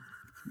 Right.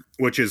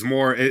 Which is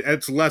more,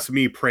 it's less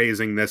me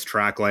praising this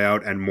track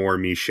layout and more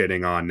me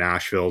shitting on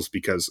Nashville's,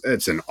 because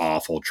it's an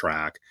awful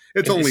track.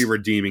 Its only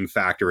redeeming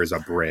factor is a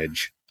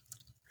bridge.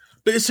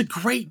 But it's a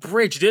great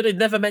bridge. They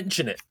never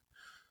mention it.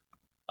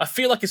 I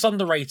feel like it's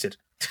underrated.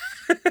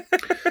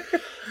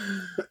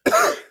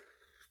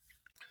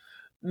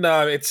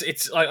 No,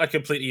 I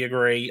completely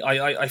agree.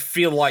 I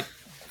feel like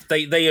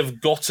they have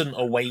gotten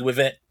away with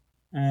it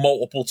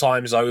multiple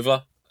times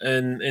over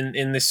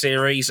in this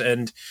series.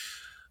 And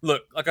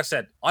look, like I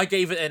said, I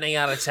gave it an 8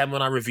 out of 10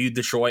 when I reviewed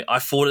Detroit. I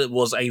thought it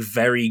was a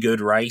very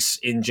good race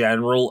in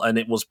general, and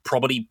it was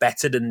probably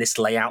better than this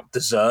layout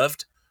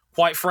deserved,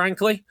 quite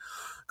frankly,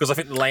 because I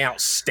think the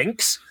layout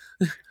stinks.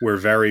 We're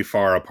very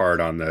far apart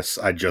on this.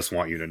 I just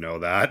want you to know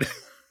that.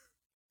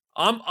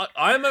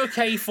 I'm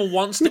okay for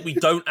once that we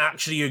don't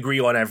actually agree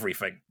on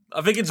everything.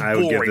 I think it's boring.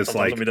 I would give this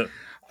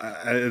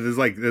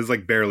there's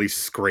like barely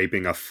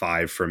scraping a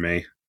 5 for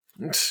me.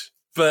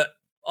 But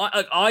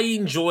I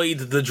enjoyed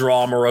the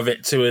drama of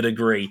it to a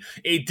degree.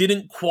 It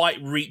didn't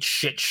quite reach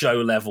shit show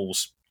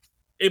levels.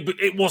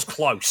 It was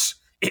close.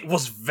 it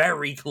was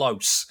very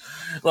close.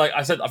 Like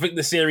I said, I think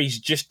the series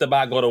just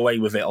about got away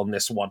with it on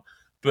this one.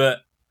 But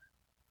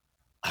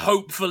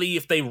hopefully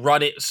if they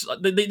run it...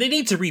 They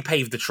need to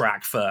repave the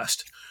track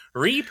first.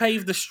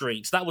 Repave the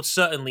streets. That would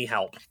certainly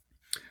help.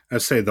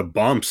 I'd say the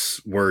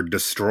bumps were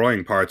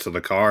destroying parts of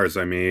the cars.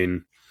 I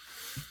mean,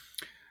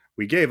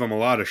 we gave him a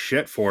lot of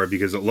shit for it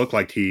because it looked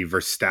like he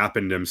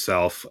Verstappened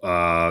himself.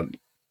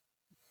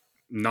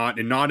 Not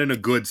in a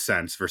good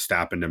sense,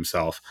 Verstappened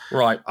himself.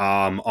 Right.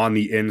 On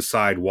the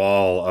inside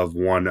wall of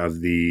one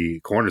of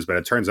the corners. But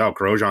it turns out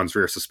Grosjean's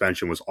rear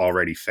suspension was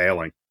already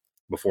failing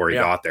before he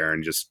got there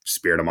and just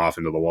speared him off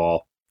into the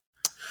wall.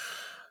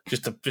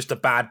 Just a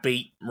bad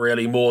beat,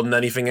 really, more than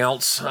anything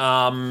else.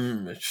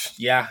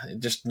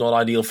 Just not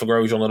ideal for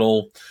Grosjean at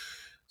all.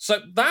 So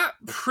that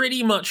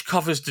pretty much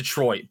covers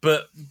Detroit,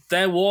 but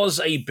there was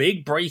a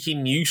big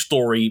breaking news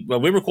story.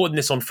 Well, we're recording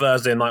this on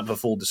Thursday night for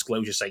full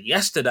disclosure. So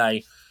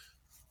yesterday,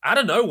 out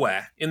of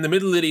nowhere, in the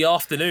middle of the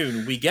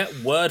afternoon, we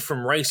get word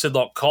from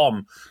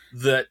Racer.com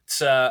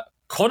that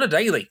Conor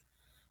Daly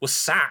was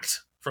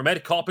sacked from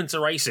Ed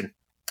Carpenter Racing.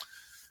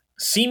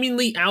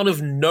 Seemingly out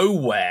of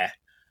nowhere,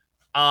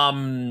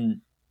 Daly's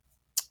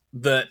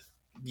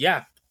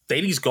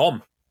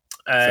gone.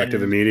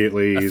 Effective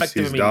immediately.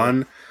 He's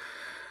done.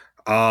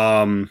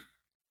 Ryan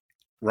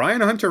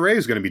Hunter-Reay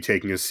is going to be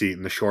taking his seat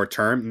in the short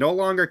term. No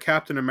longer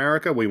Captain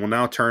America. We will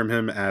now term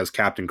him as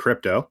Captain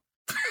Crypto.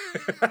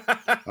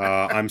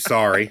 I'm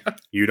sorry.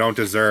 You don't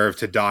deserve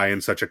to die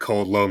in such a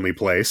cold, lonely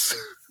place.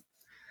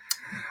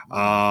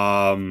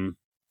 Man,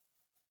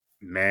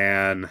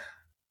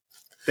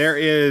 there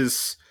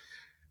is...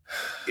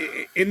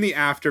 In the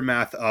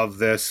aftermath of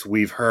this,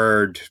 we've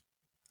heard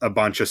a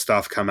bunch of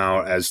stuff come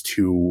out as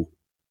to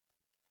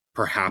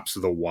perhaps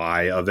the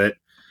why of it.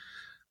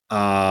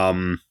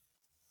 From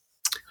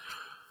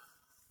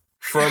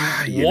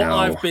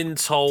I've been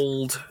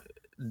told,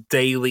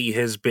 Daly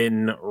has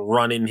been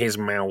running his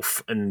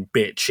mouth and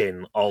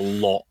bitching a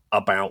lot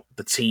about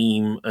the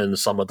team and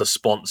some of the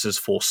sponsors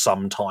for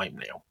some time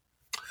now,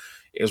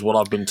 is what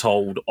I've been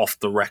told off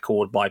the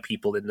record by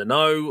people in the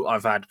know.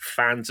 I've had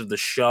fans of the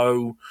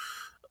show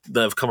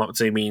that have come up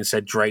to me and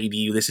said, Dre, do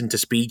you listen to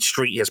Speed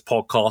Street, his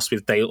podcast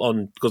with Dale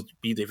on, because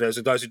there's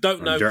those who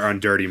don't know. On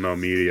Dirty Mo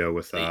Media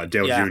with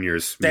Dale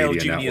Jr.'s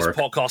Media Network.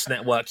 Podcast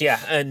network, yeah.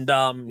 And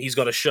he's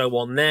got a show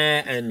on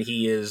there, and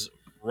he is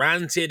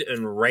ranted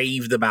and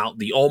raved about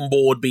the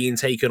onboard being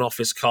taken off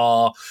his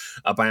car,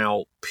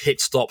 about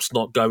pit stops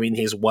not going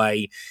his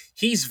way.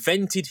 He's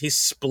vented his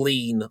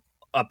spleen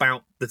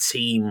about the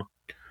team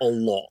a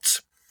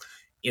lot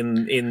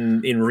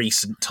in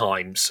recent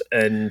times,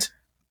 and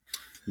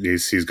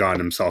he's gotten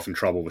himself in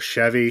trouble with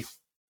Chevy.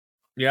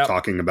 Yeah,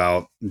 talking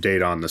about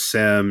data on the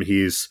sim.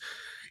 He's,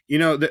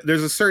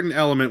 there's a certain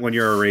element when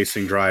you're a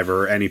racing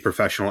driver or any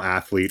professional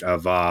athlete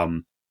of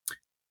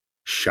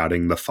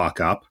shutting the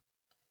fuck up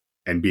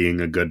and being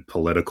a good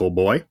political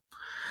boy.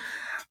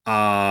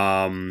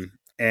 And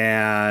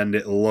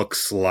it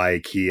looks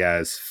like he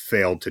has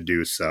failed to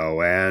do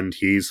so, and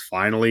he's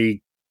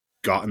finally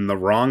gotten the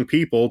wrong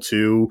people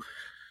to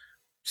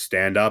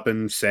stand up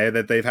and say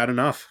that they've had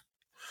enough.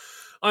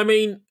 I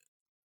mean,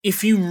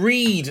 if you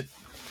read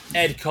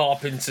Ed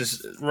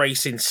Carpenter's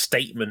Racing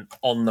statement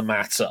on the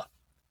matter,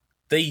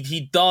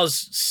 he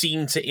does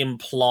seem to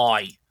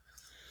imply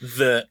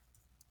that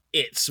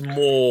it's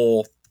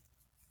more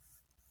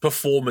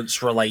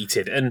performance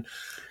related. And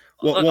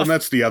well,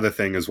 that's the other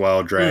thing as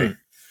well, Dre.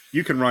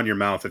 You can run your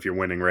mouth if you're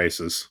winning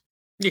races.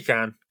 You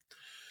can.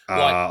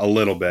 A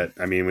little bit.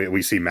 I mean,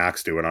 we see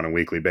Max do it on a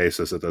weekly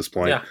basis at this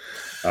point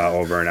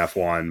over in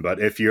F1. But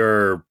if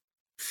you're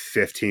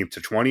 15th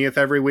to 20th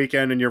every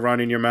weekend and you're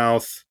running your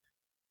mouth,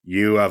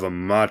 you have a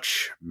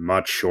much,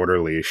 much shorter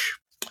leash.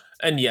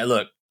 And yeah,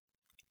 look,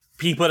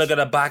 people are going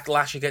to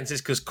backlash against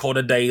this because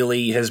Conor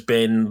Daly has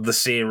been the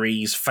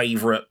series'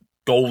 favorite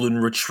golden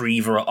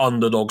retriever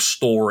underdog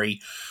story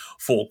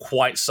for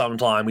quite some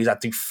time. He's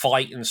had to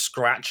fight and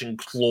scratch and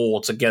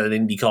claw to get an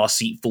IndyCar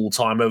seat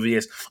full-time over the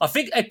years. I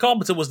think Ed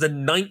Carpenter was the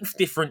 9th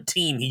different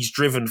team he's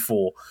driven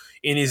for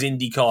in his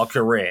IndyCar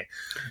career.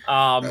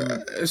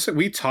 So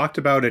we talked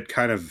about it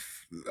kind of,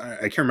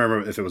 I can't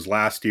remember if it was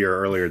last year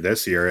or earlier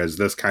this year, as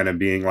this kind of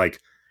being like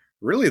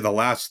really the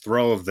last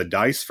throw of the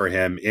dice for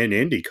him in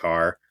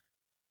IndyCar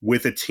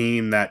with a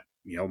team that,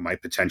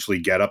 might potentially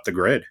get up the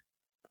grid.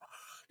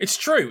 It's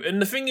true. And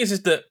the thing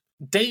is that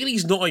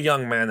Daly's not a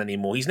young man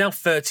anymore. He's now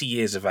 30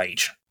 years of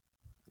age.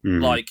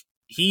 Mm-hmm. Like,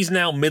 he's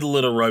now middle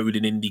of the road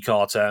in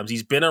IndyCar terms.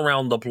 He's been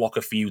around the block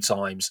a few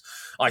times.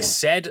 I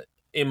said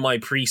in my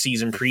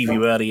preseason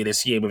preview earlier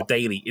this year with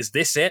Daly, is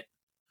this it?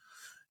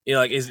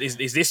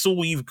 Is this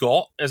all you've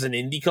got as an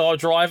IndyCar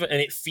driver?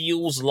 And it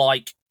feels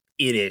like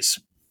it is.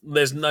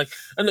 There's no...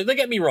 And look, don't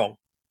get me wrong.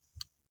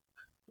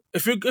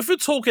 If you're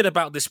talking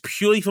about this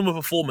purely from a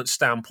performance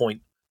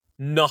standpoint,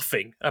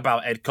 nothing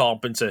about Ed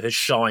Carpenter has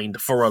shined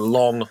for a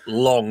long,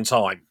 long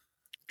time.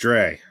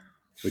 Dre,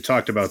 we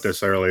talked about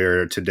this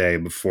earlier today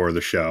before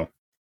the show.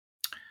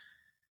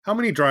 How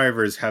many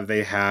drivers have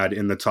they had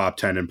in the top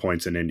 10 in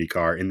points in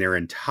IndyCar in their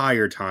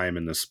entire time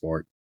in the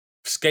sport?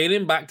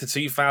 Scaling back to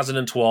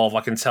 2012,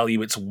 I can tell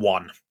you it's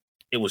one.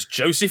 It was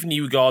Joseph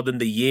Newgarden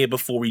the year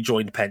before he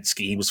joined Penske.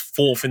 He was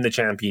 4th in the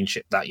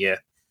championship that year.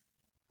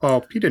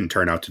 Well, he didn't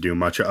turn out to do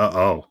much.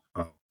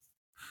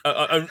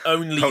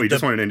 Only he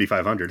just won an Indy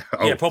 500.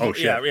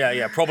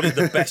 Probably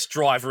the best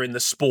driver in the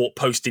sport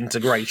post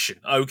integration.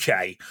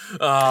 Okay,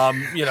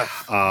 yeah.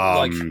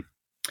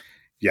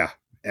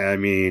 I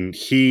mean,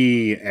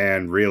 he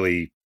and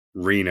really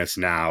Renus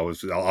now.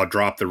 I'll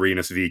drop the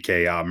Renus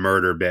VK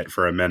murder bit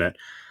for a minute.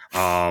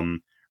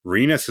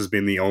 Renus has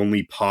been the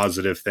only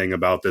positive thing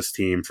about this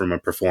team from a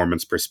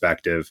performance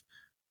perspective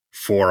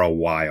for a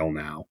while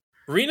now.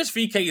 Renus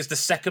VK is the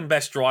second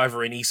best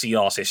driver in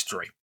ECR's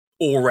history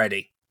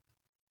already.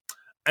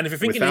 And if you're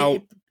thinking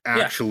without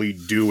actually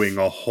doing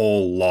a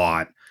whole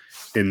lot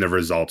in the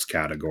results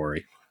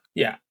category.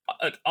 Yeah.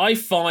 I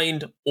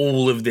find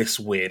all of this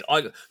weird.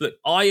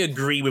 I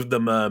agree with the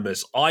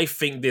murmurs. I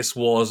think this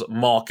was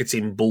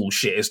marketing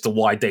bullshit as to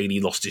why Daly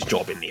lost his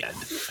job in the end.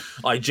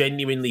 I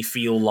genuinely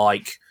feel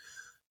like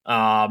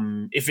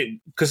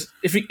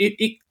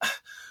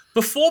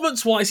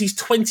performance-wise, he's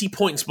 20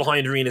 points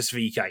behind Renus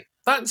VK.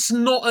 That's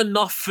not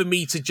enough for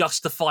me to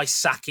justify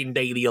sacking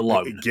Daly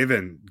alone.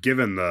 Given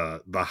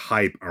the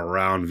hype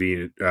around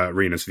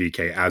Renus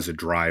VK as a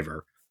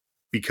driver,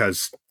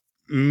 because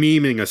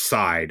memeing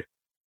aside,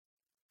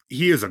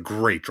 he is a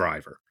great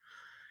driver.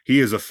 He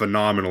is a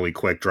phenomenally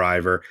quick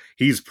driver.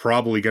 He's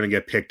probably going to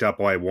get picked up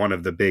by one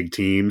of the big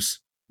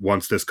teams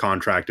once this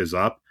contract is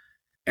up,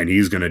 and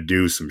he's going to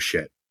do some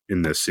shit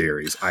in this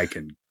series. I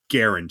can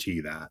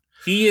guarantee that.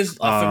 He is,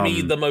 for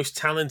me, the most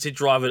talented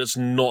driver that's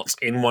not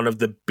in one of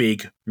the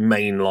big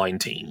mainline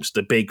teams,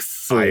 the big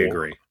four. I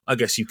agree. I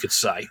guess you could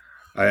say.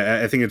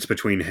 I think it's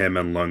between him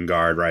and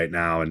Lundgaard right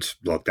now, and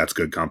look, that's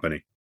good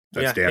company.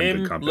 That's damn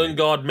good company.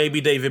 Lundgaard,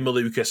 maybe David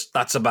Malukas.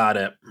 That's about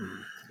it.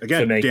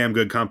 Again, damn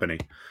good company.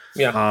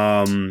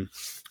 Yeah.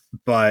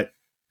 But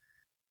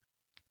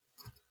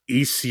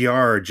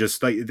ECR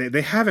just like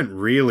they haven't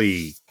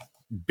really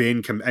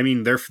been. I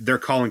mean, their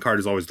calling card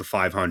is always the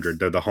 500.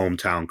 They're the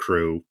hometown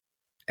crew.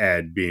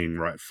 Ed being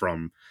right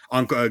from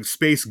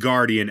Space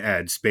Guardian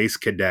Ed, Space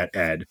Cadet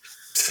Ed,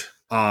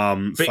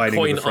 fighting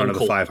in the front of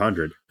the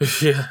 500.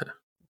 Yeah.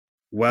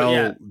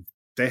 Well,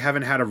 they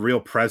haven't had a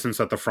real presence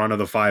at the front of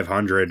the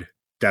 500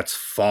 that's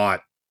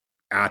fought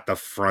at the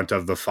front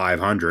of the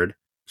 500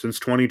 since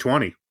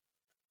 2020.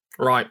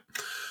 Right.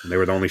 They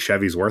were the only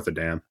Chevys worth a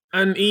damn.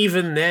 And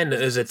even then,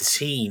 as a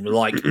team,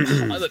 like,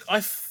 look,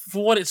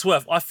 for what it's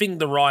worth, I think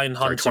the Ryan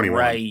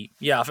Hunter-Reay,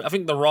 I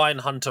think the Ryan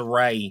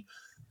Hunter-Reay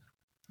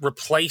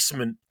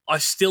replacement, I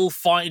still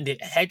find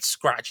it head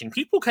scratching.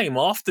 People came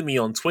after me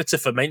on Twitter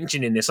for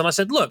mentioning this, and I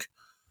said, look,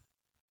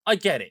 I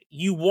get it.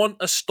 You want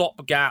a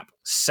stopgap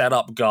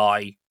setup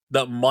guy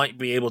that might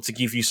be able to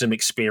give you some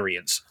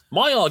experience.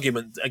 My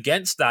argument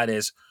against that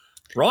is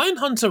Ryan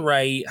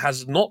Hunter-Reay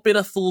has not been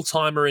a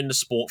full-timer in the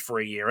sport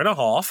for a year and a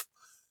half,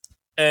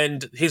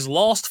 and his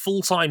last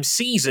full-time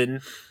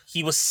season,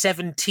 he was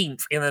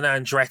 17th in an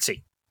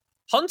Andretti.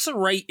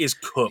 Hunter-Reay is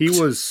cooked.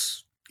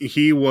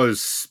 He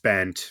was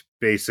spent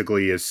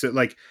basically as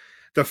like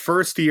the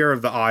first year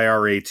of the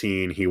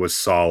IR18, he was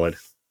solid.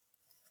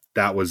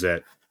 That was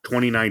it.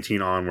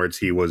 2019 onwards,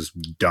 he was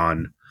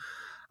done.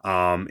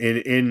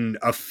 In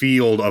a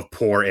field of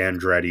poor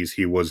Andrettis,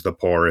 he was the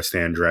poorest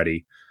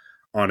Andretti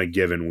on a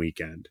given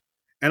weekend.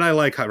 And I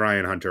like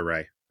Ryan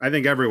Hunter-Reay. I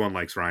think everyone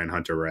likes Ryan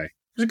Hunter-Reay.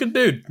 He's a good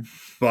dude.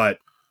 But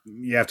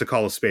you have to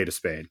call a spade a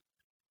spade.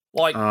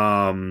 Like,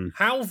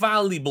 how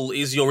valuable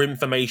is your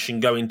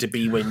information going to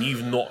be when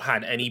you've not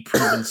had any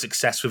proven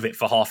success with it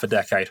for half a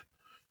decade?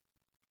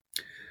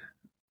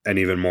 And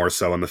even more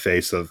so in the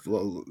face of,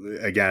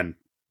 again,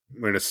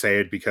 I'm going to say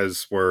it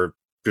because we're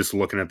just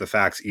looking at the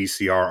facts.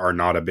 ECR are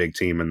not a big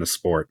team in the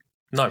sport.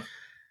 No.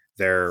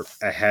 They're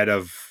ahead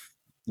of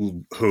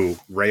who?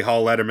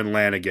 Rahal, Letterman,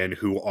 Lanigan,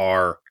 who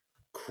are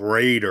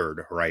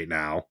cratered right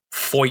now.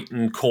 Foyt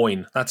and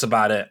Coyne. That's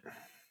about it.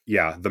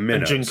 Yeah, the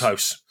minnows. And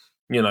Juncos,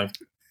 you know.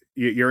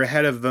 You're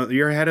ahead of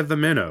the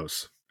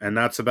minnows, and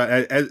that's about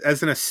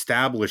as an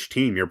established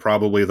team. You're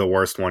probably the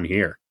worst one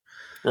here,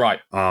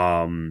 right?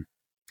 On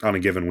a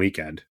given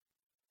weekend,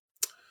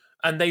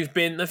 and they've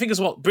been. I think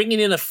as well bringing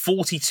in a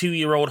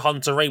 42-year-old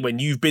Hunter-Reay when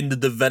you've been the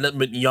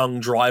development young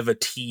driver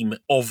team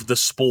of the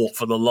sport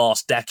for the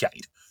last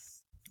decade.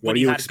 What do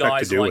you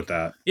expect to do with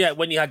that? Yeah,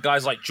 when you had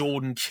guys like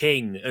Jordan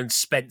King and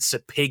Spencer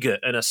Piggott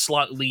and a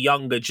slightly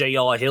younger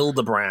J.R.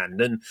 Hildebrand,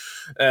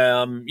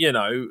 and you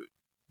know.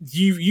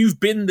 You've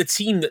been the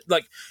team that,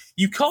 like,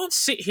 you can't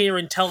sit here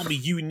and tell me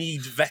you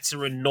need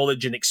veteran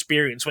knowledge and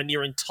experience when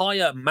your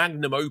entire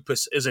magnum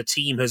opus as a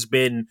team has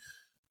been,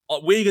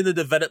 we're going to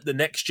develop the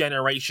next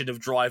generation of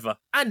driver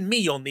and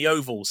me on the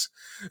ovals.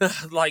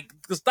 Like,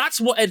 because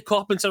that's what Ed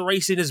Carpenter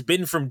Racing has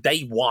been from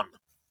day one.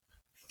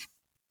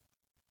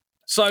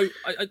 So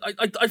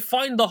I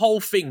find the whole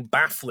thing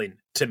baffling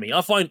to me.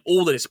 I find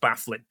all of this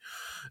baffling.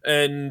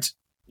 And,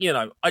 you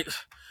know,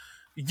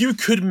 you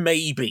could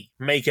maybe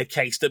make a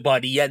case that by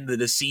the end of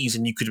the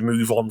season you could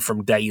move on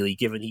from Daly,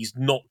 given he's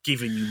not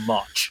giving you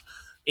much.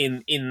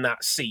 in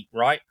that seat,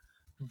 right?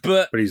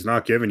 But he's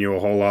not giving you a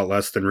whole lot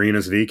less than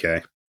Rinus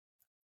VeeKay.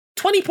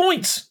 20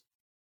 points.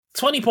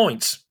 20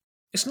 points.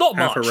 It's not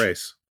much.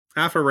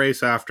 Half a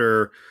race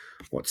after,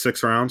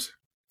 6 rounds?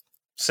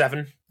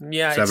 7.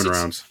 Yeah, 7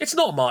 rounds. It's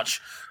not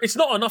much. It's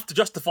not enough to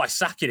justify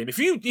sacking him. If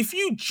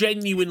you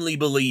genuinely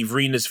believe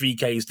Rinus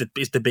VeeKay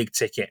is the big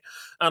ticket,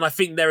 and I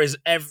think there is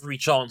every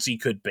chance he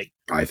could be.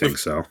 I think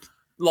so.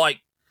 Like,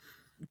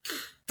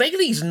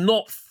 Daly's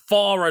not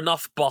far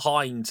enough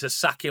behind to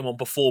sack him on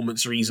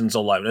performance reasons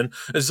alone. And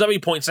as Zoe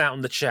points out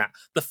in the chat,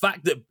 the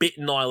fact that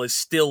Bitnile is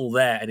still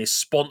there and is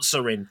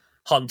sponsoring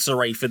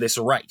Hunter-Reay for this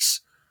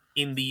race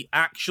in the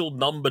actual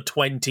number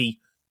 20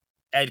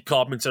 Ed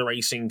Carpenter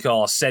Racing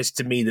car says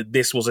to me that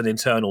this was an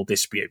internal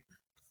dispute.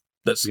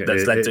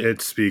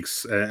 It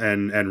speaks,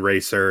 and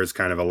Racer has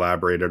kind of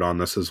elaborated on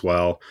this as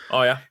well.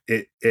 Oh yeah,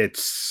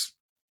 it's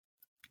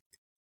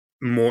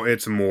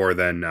more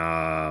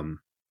than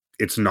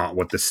it's not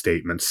what the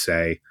statements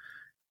say.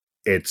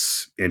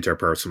 It's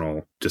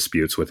interpersonal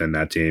disputes within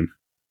that team.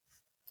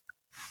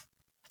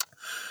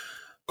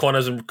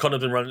 Conor's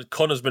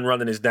been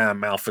running his damn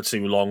mouth for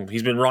too long.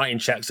 He's been writing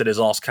checks that his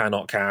ass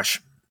cannot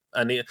cash.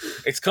 And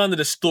it's kind of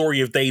the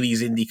story of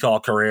Daly's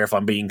IndyCar career, if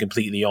I'm being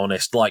completely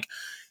honest. Like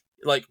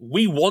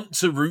we want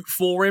to root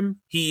for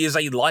him. He is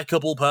a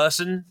likable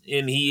person,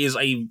 and he's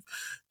the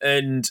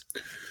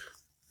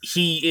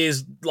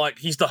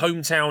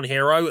hometown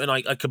hero, and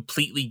I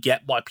completely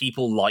get why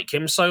people like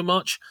him so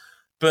much.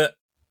 But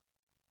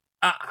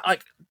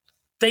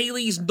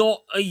Daly's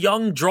not a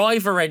young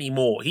driver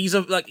anymore. It's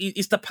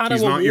the Pato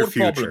O'Ward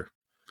problem.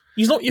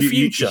 He's not your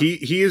future.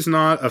 He is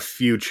not a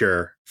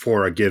future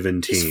for a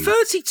given team. He's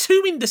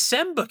 32 in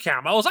December,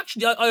 Cam.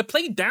 I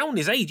played down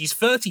his age. He's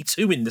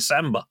 32 in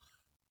December.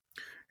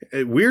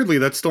 Weirdly,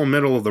 that's still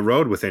middle of the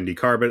road with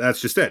IndyCar, but that's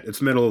just it.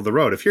 It's middle of the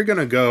road. If you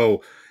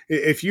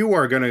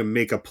are going to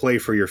make a play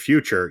for your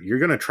future, you're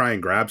going to try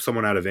and grab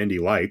someone out of Indy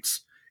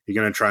Lights.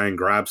 You're going to try and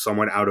grab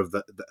someone out of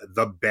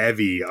the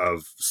bevy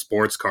of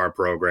sports car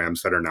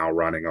programs that are now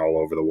running all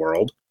over the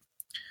world.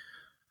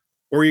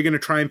 Or you're going to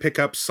try and pick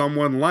up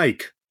someone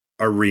like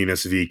a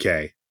Rinus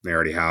VeeKay. They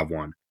already have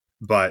one.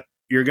 But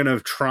you're going to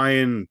try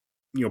and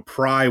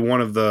pry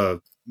one of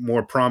the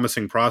more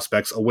promising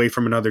prospects away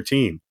from another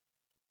team.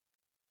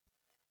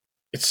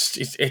 I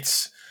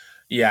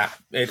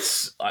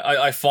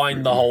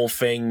find the whole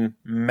thing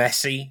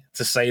messy,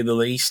 to say the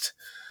least.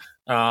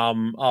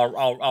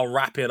 I'll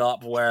wrap it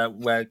up where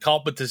Ed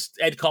Carpenter's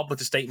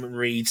statement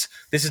reads,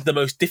 "This is the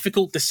most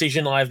difficult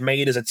decision I've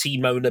made as a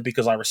team owner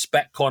because I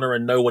respect Conor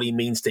and know what he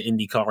means to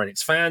IndyCar and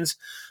its fans.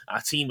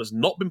 Our team has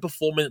not been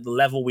performing at the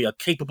level we are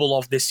capable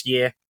of this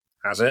year."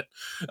 Has it?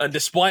 And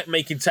despite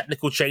making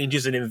technical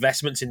changes and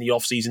investments in the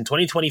offseason,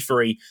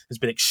 2023 has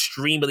been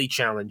extremely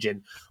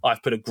challenging.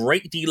 I've put a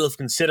great deal of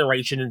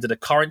consideration into the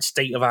current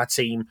state of our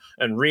team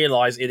and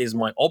realize it is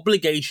my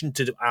obligation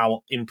to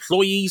our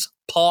employees,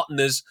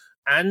 partners,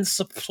 and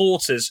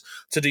supporters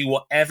to do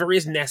whatever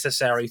is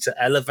necessary to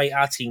elevate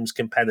our team's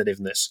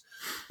competitiveness.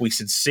 We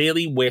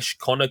sincerely wish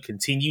Conor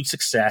continued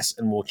success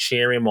and will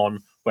cheer him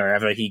on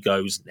wherever he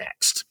goes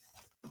next.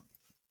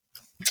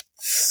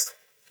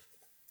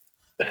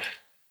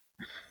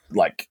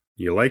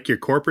 You like your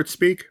corporate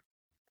speak?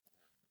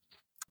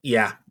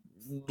 Yeah.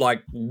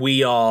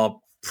 We are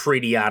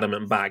pretty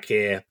adamant back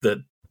here that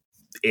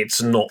it's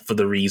not for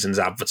the reasons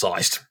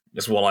advertised,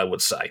 is what I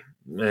would say.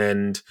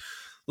 And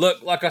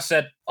look, like I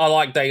said, I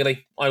like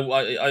Daly.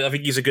 I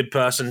think he's a good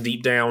person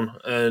deep down,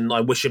 and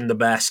I wish him the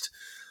best.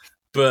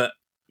 But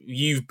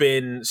you've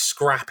been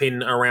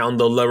scrapping around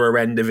the lower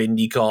end of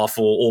IndyCar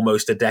for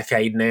almost a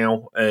decade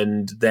now,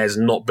 and there's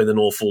not been an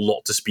awful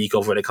lot to speak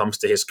of when it comes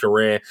to his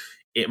career.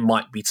 It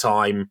might be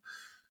time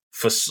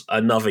for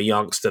another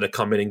youngster to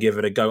come in and give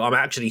it a go. I'm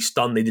actually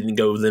stunned they didn't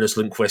go with Linus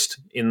Lundqvist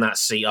in that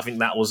seat. I think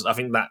that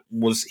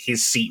was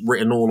his seat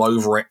written all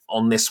over it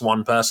on this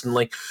one,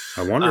 personally.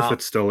 I wonder if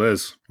it still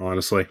is,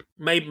 honestly.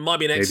 Might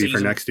be next season. Maybe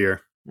for next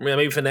year. Yeah,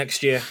 maybe for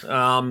next year.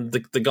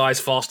 The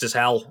guy's fast as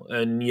hell,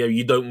 and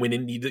you don't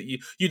win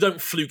you don't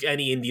fluke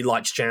any Indy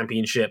Lights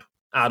championship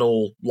at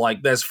all.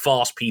 There's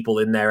fast people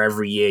in there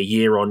every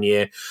year on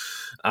year.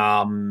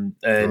 And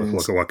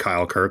look at what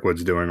Kyle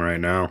Kirkwood's doing right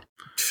now.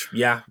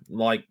 Yeah,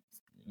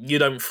 you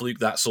don't fluke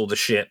that sort of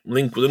shit.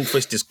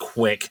 Lundqvist is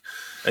quick,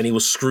 and he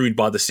was screwed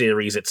by the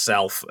series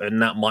itself,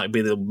 and that might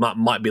be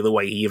the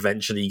way he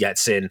eventually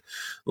gets in.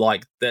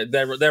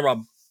 There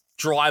are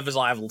drivers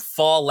I have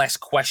far less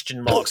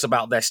question marks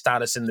about their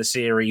status in the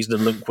series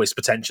than Lundqvist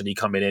potentially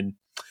coming in.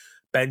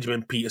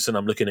 Benjamin Peterson,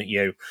 I'm looking at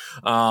you.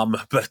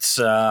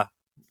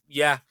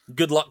 Yeah,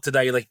 good luck to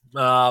Daly.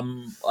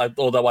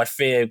 Although I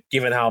fear,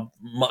 given how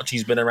much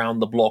he's been around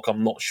the block,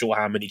 I'm not sure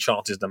how many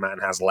chances the man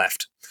has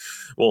left.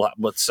 We'll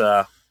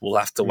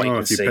have to wait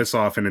and see. If you piss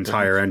off an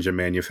entire engine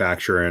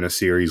manufacturer in a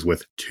series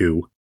with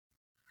 2,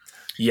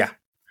 yeah,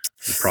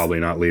 you're probably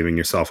not leaving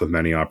yourself with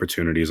many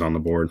opportunities on the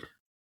board.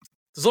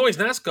 There's always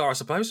NASCAR, I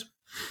suppose.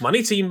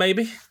 Money team,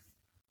 baby.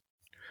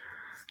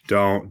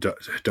 Don't do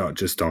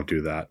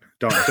that.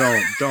 Don't.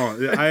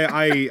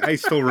 I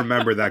still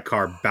remember that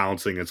car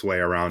bouncing its way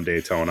around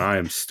Daytona. I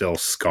am still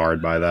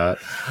scarred by that.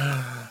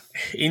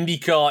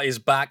 IndyCar is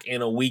back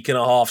in a week and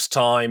a half's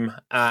time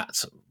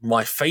at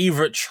my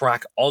favorite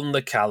track on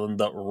the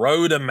calendar,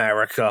 Road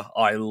America.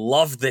 I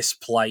love this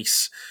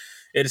place.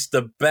 It's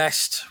the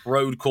best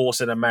road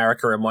course in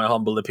America, in my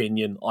humble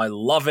opinion. I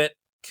love it.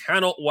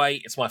 Cannot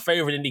wait. It's my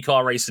favorite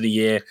IndyCar race of the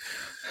year.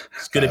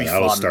 It's going to be fun.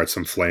 That'll start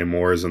some flame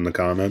wars in the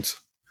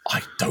comments.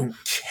 I don't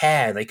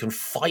care. They can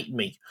fight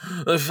me.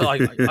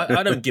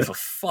 I don't give a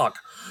fuck.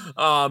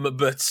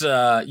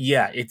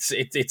 Yeah,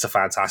 it's a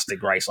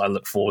fantastic race. I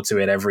look forward to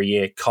it every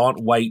year.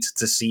 Can't wait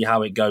to see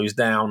how it goes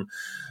down.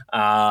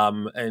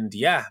 And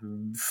yeah,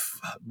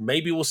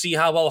 maybe we'll see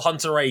how well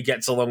Hunter-Reay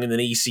gets along in an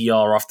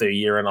ECR after a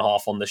year and a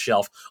half on the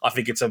shelf. I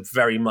think it's a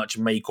very much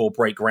make or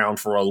break round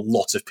for a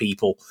lot of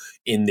people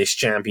in this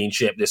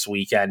championship next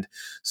weekend.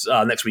 So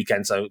going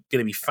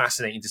to be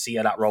fascinating to see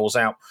how that rolls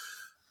out.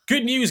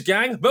 Good news,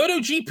 gang.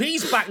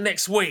 MotoGP's back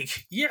next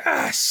week.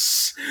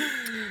 Yes.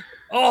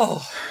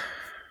 Oh,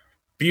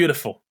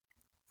 beautiful.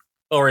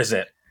 Or is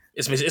it?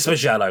 It's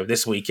Mugello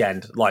this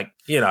weekend. For the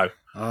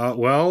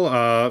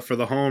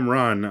home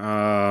run,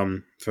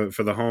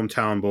 for the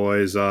hometown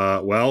boys,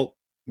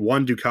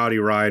 one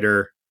Ducati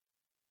rider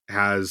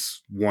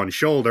has one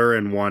shoulder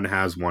and one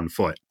has one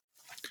foot.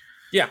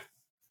 Yeah.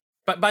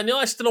 But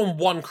Bagnaia is still on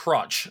one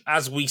crutch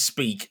as we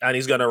speak, and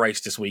he's going to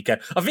race this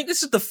weekend. I think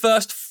this is the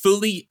first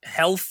fully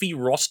healthy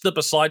roster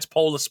besides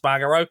Pol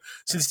Espargaro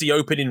since the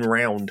opening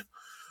round.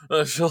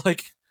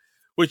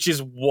 Which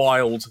is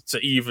wild to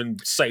even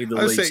say the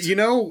least.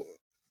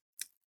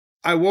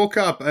 I woke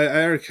up,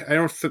 I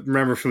don't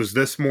remember if it was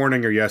this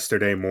morning or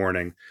yesterday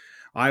morning.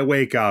 I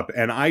wake up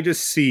and I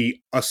just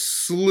see a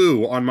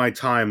slew on my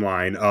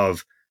timeline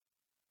of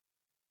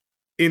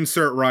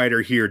insert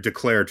rider here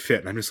declared fit.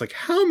 And I'm just like,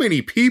 how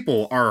many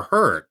people are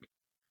hurt?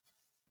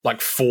 Like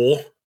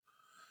 4.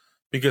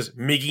 Because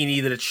Miggy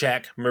needed a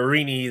check,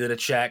 Marini needed a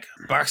check,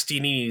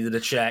 Bastianini needed a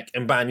check,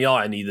 and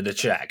Bagnaia needed a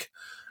check.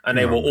 And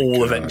they were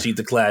all eventually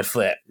declared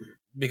fit.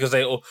 Because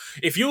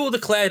if you were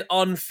declared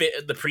unfit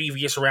at the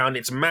previous round,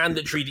 it's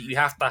mandatory that you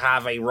have to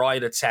have a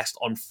rider test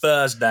on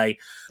Thursday.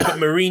 But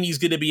Marini's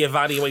going to be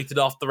evaluated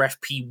after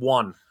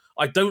FP1.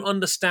 I don't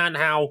understand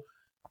how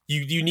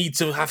you need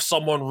to have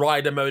someone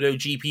ride a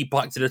MotoGP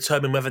bike to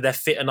determine whether they're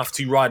fit enough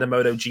to ride a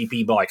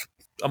MotoGP bike.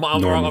 Have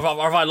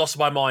I lost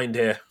my mind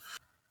here?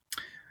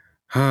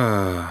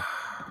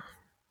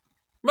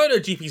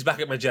 MotoGP's back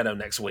at Mugello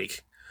next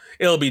week.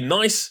 It'll be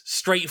nice,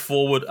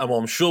 straightforward, and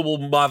I'm sure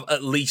we'll have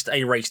at least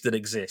a race that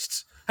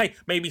exists. Hey,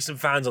 maybe some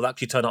fans will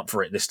actually turn up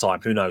for it this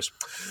time. Who knows?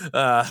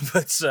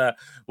 But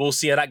we'll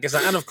see how that gets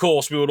out. And of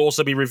course, we will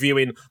also be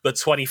reviewing the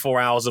 24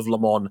 Hours of Le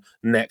Mans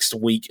next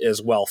week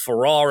as well.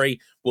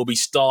 Ferrari will be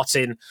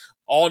starting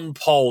on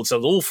pole.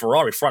 So all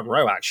Ferrari front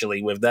row,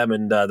 actually, with them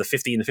and the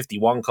 50 and the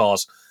 51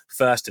 cars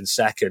first and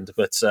second.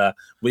 But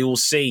we will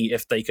see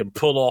if they can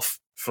pull off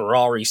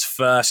Ferrari's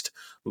first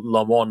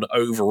Le Mans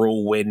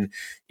overall win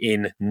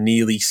in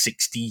nearly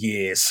 60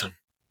 years.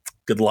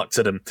 Good luck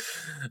to them.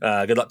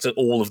 Good luck to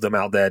all of them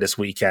out there this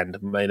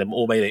weekend. May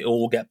they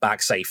all get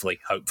back safely,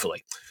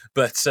 hopefully.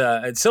 But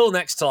until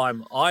next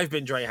time, I've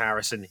been Dre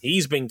Harrison.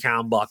 He's been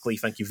Cam Buckley.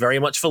 Thank you very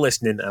much for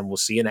listening, and we'll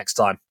see you next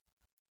time.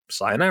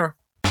 Sayonara.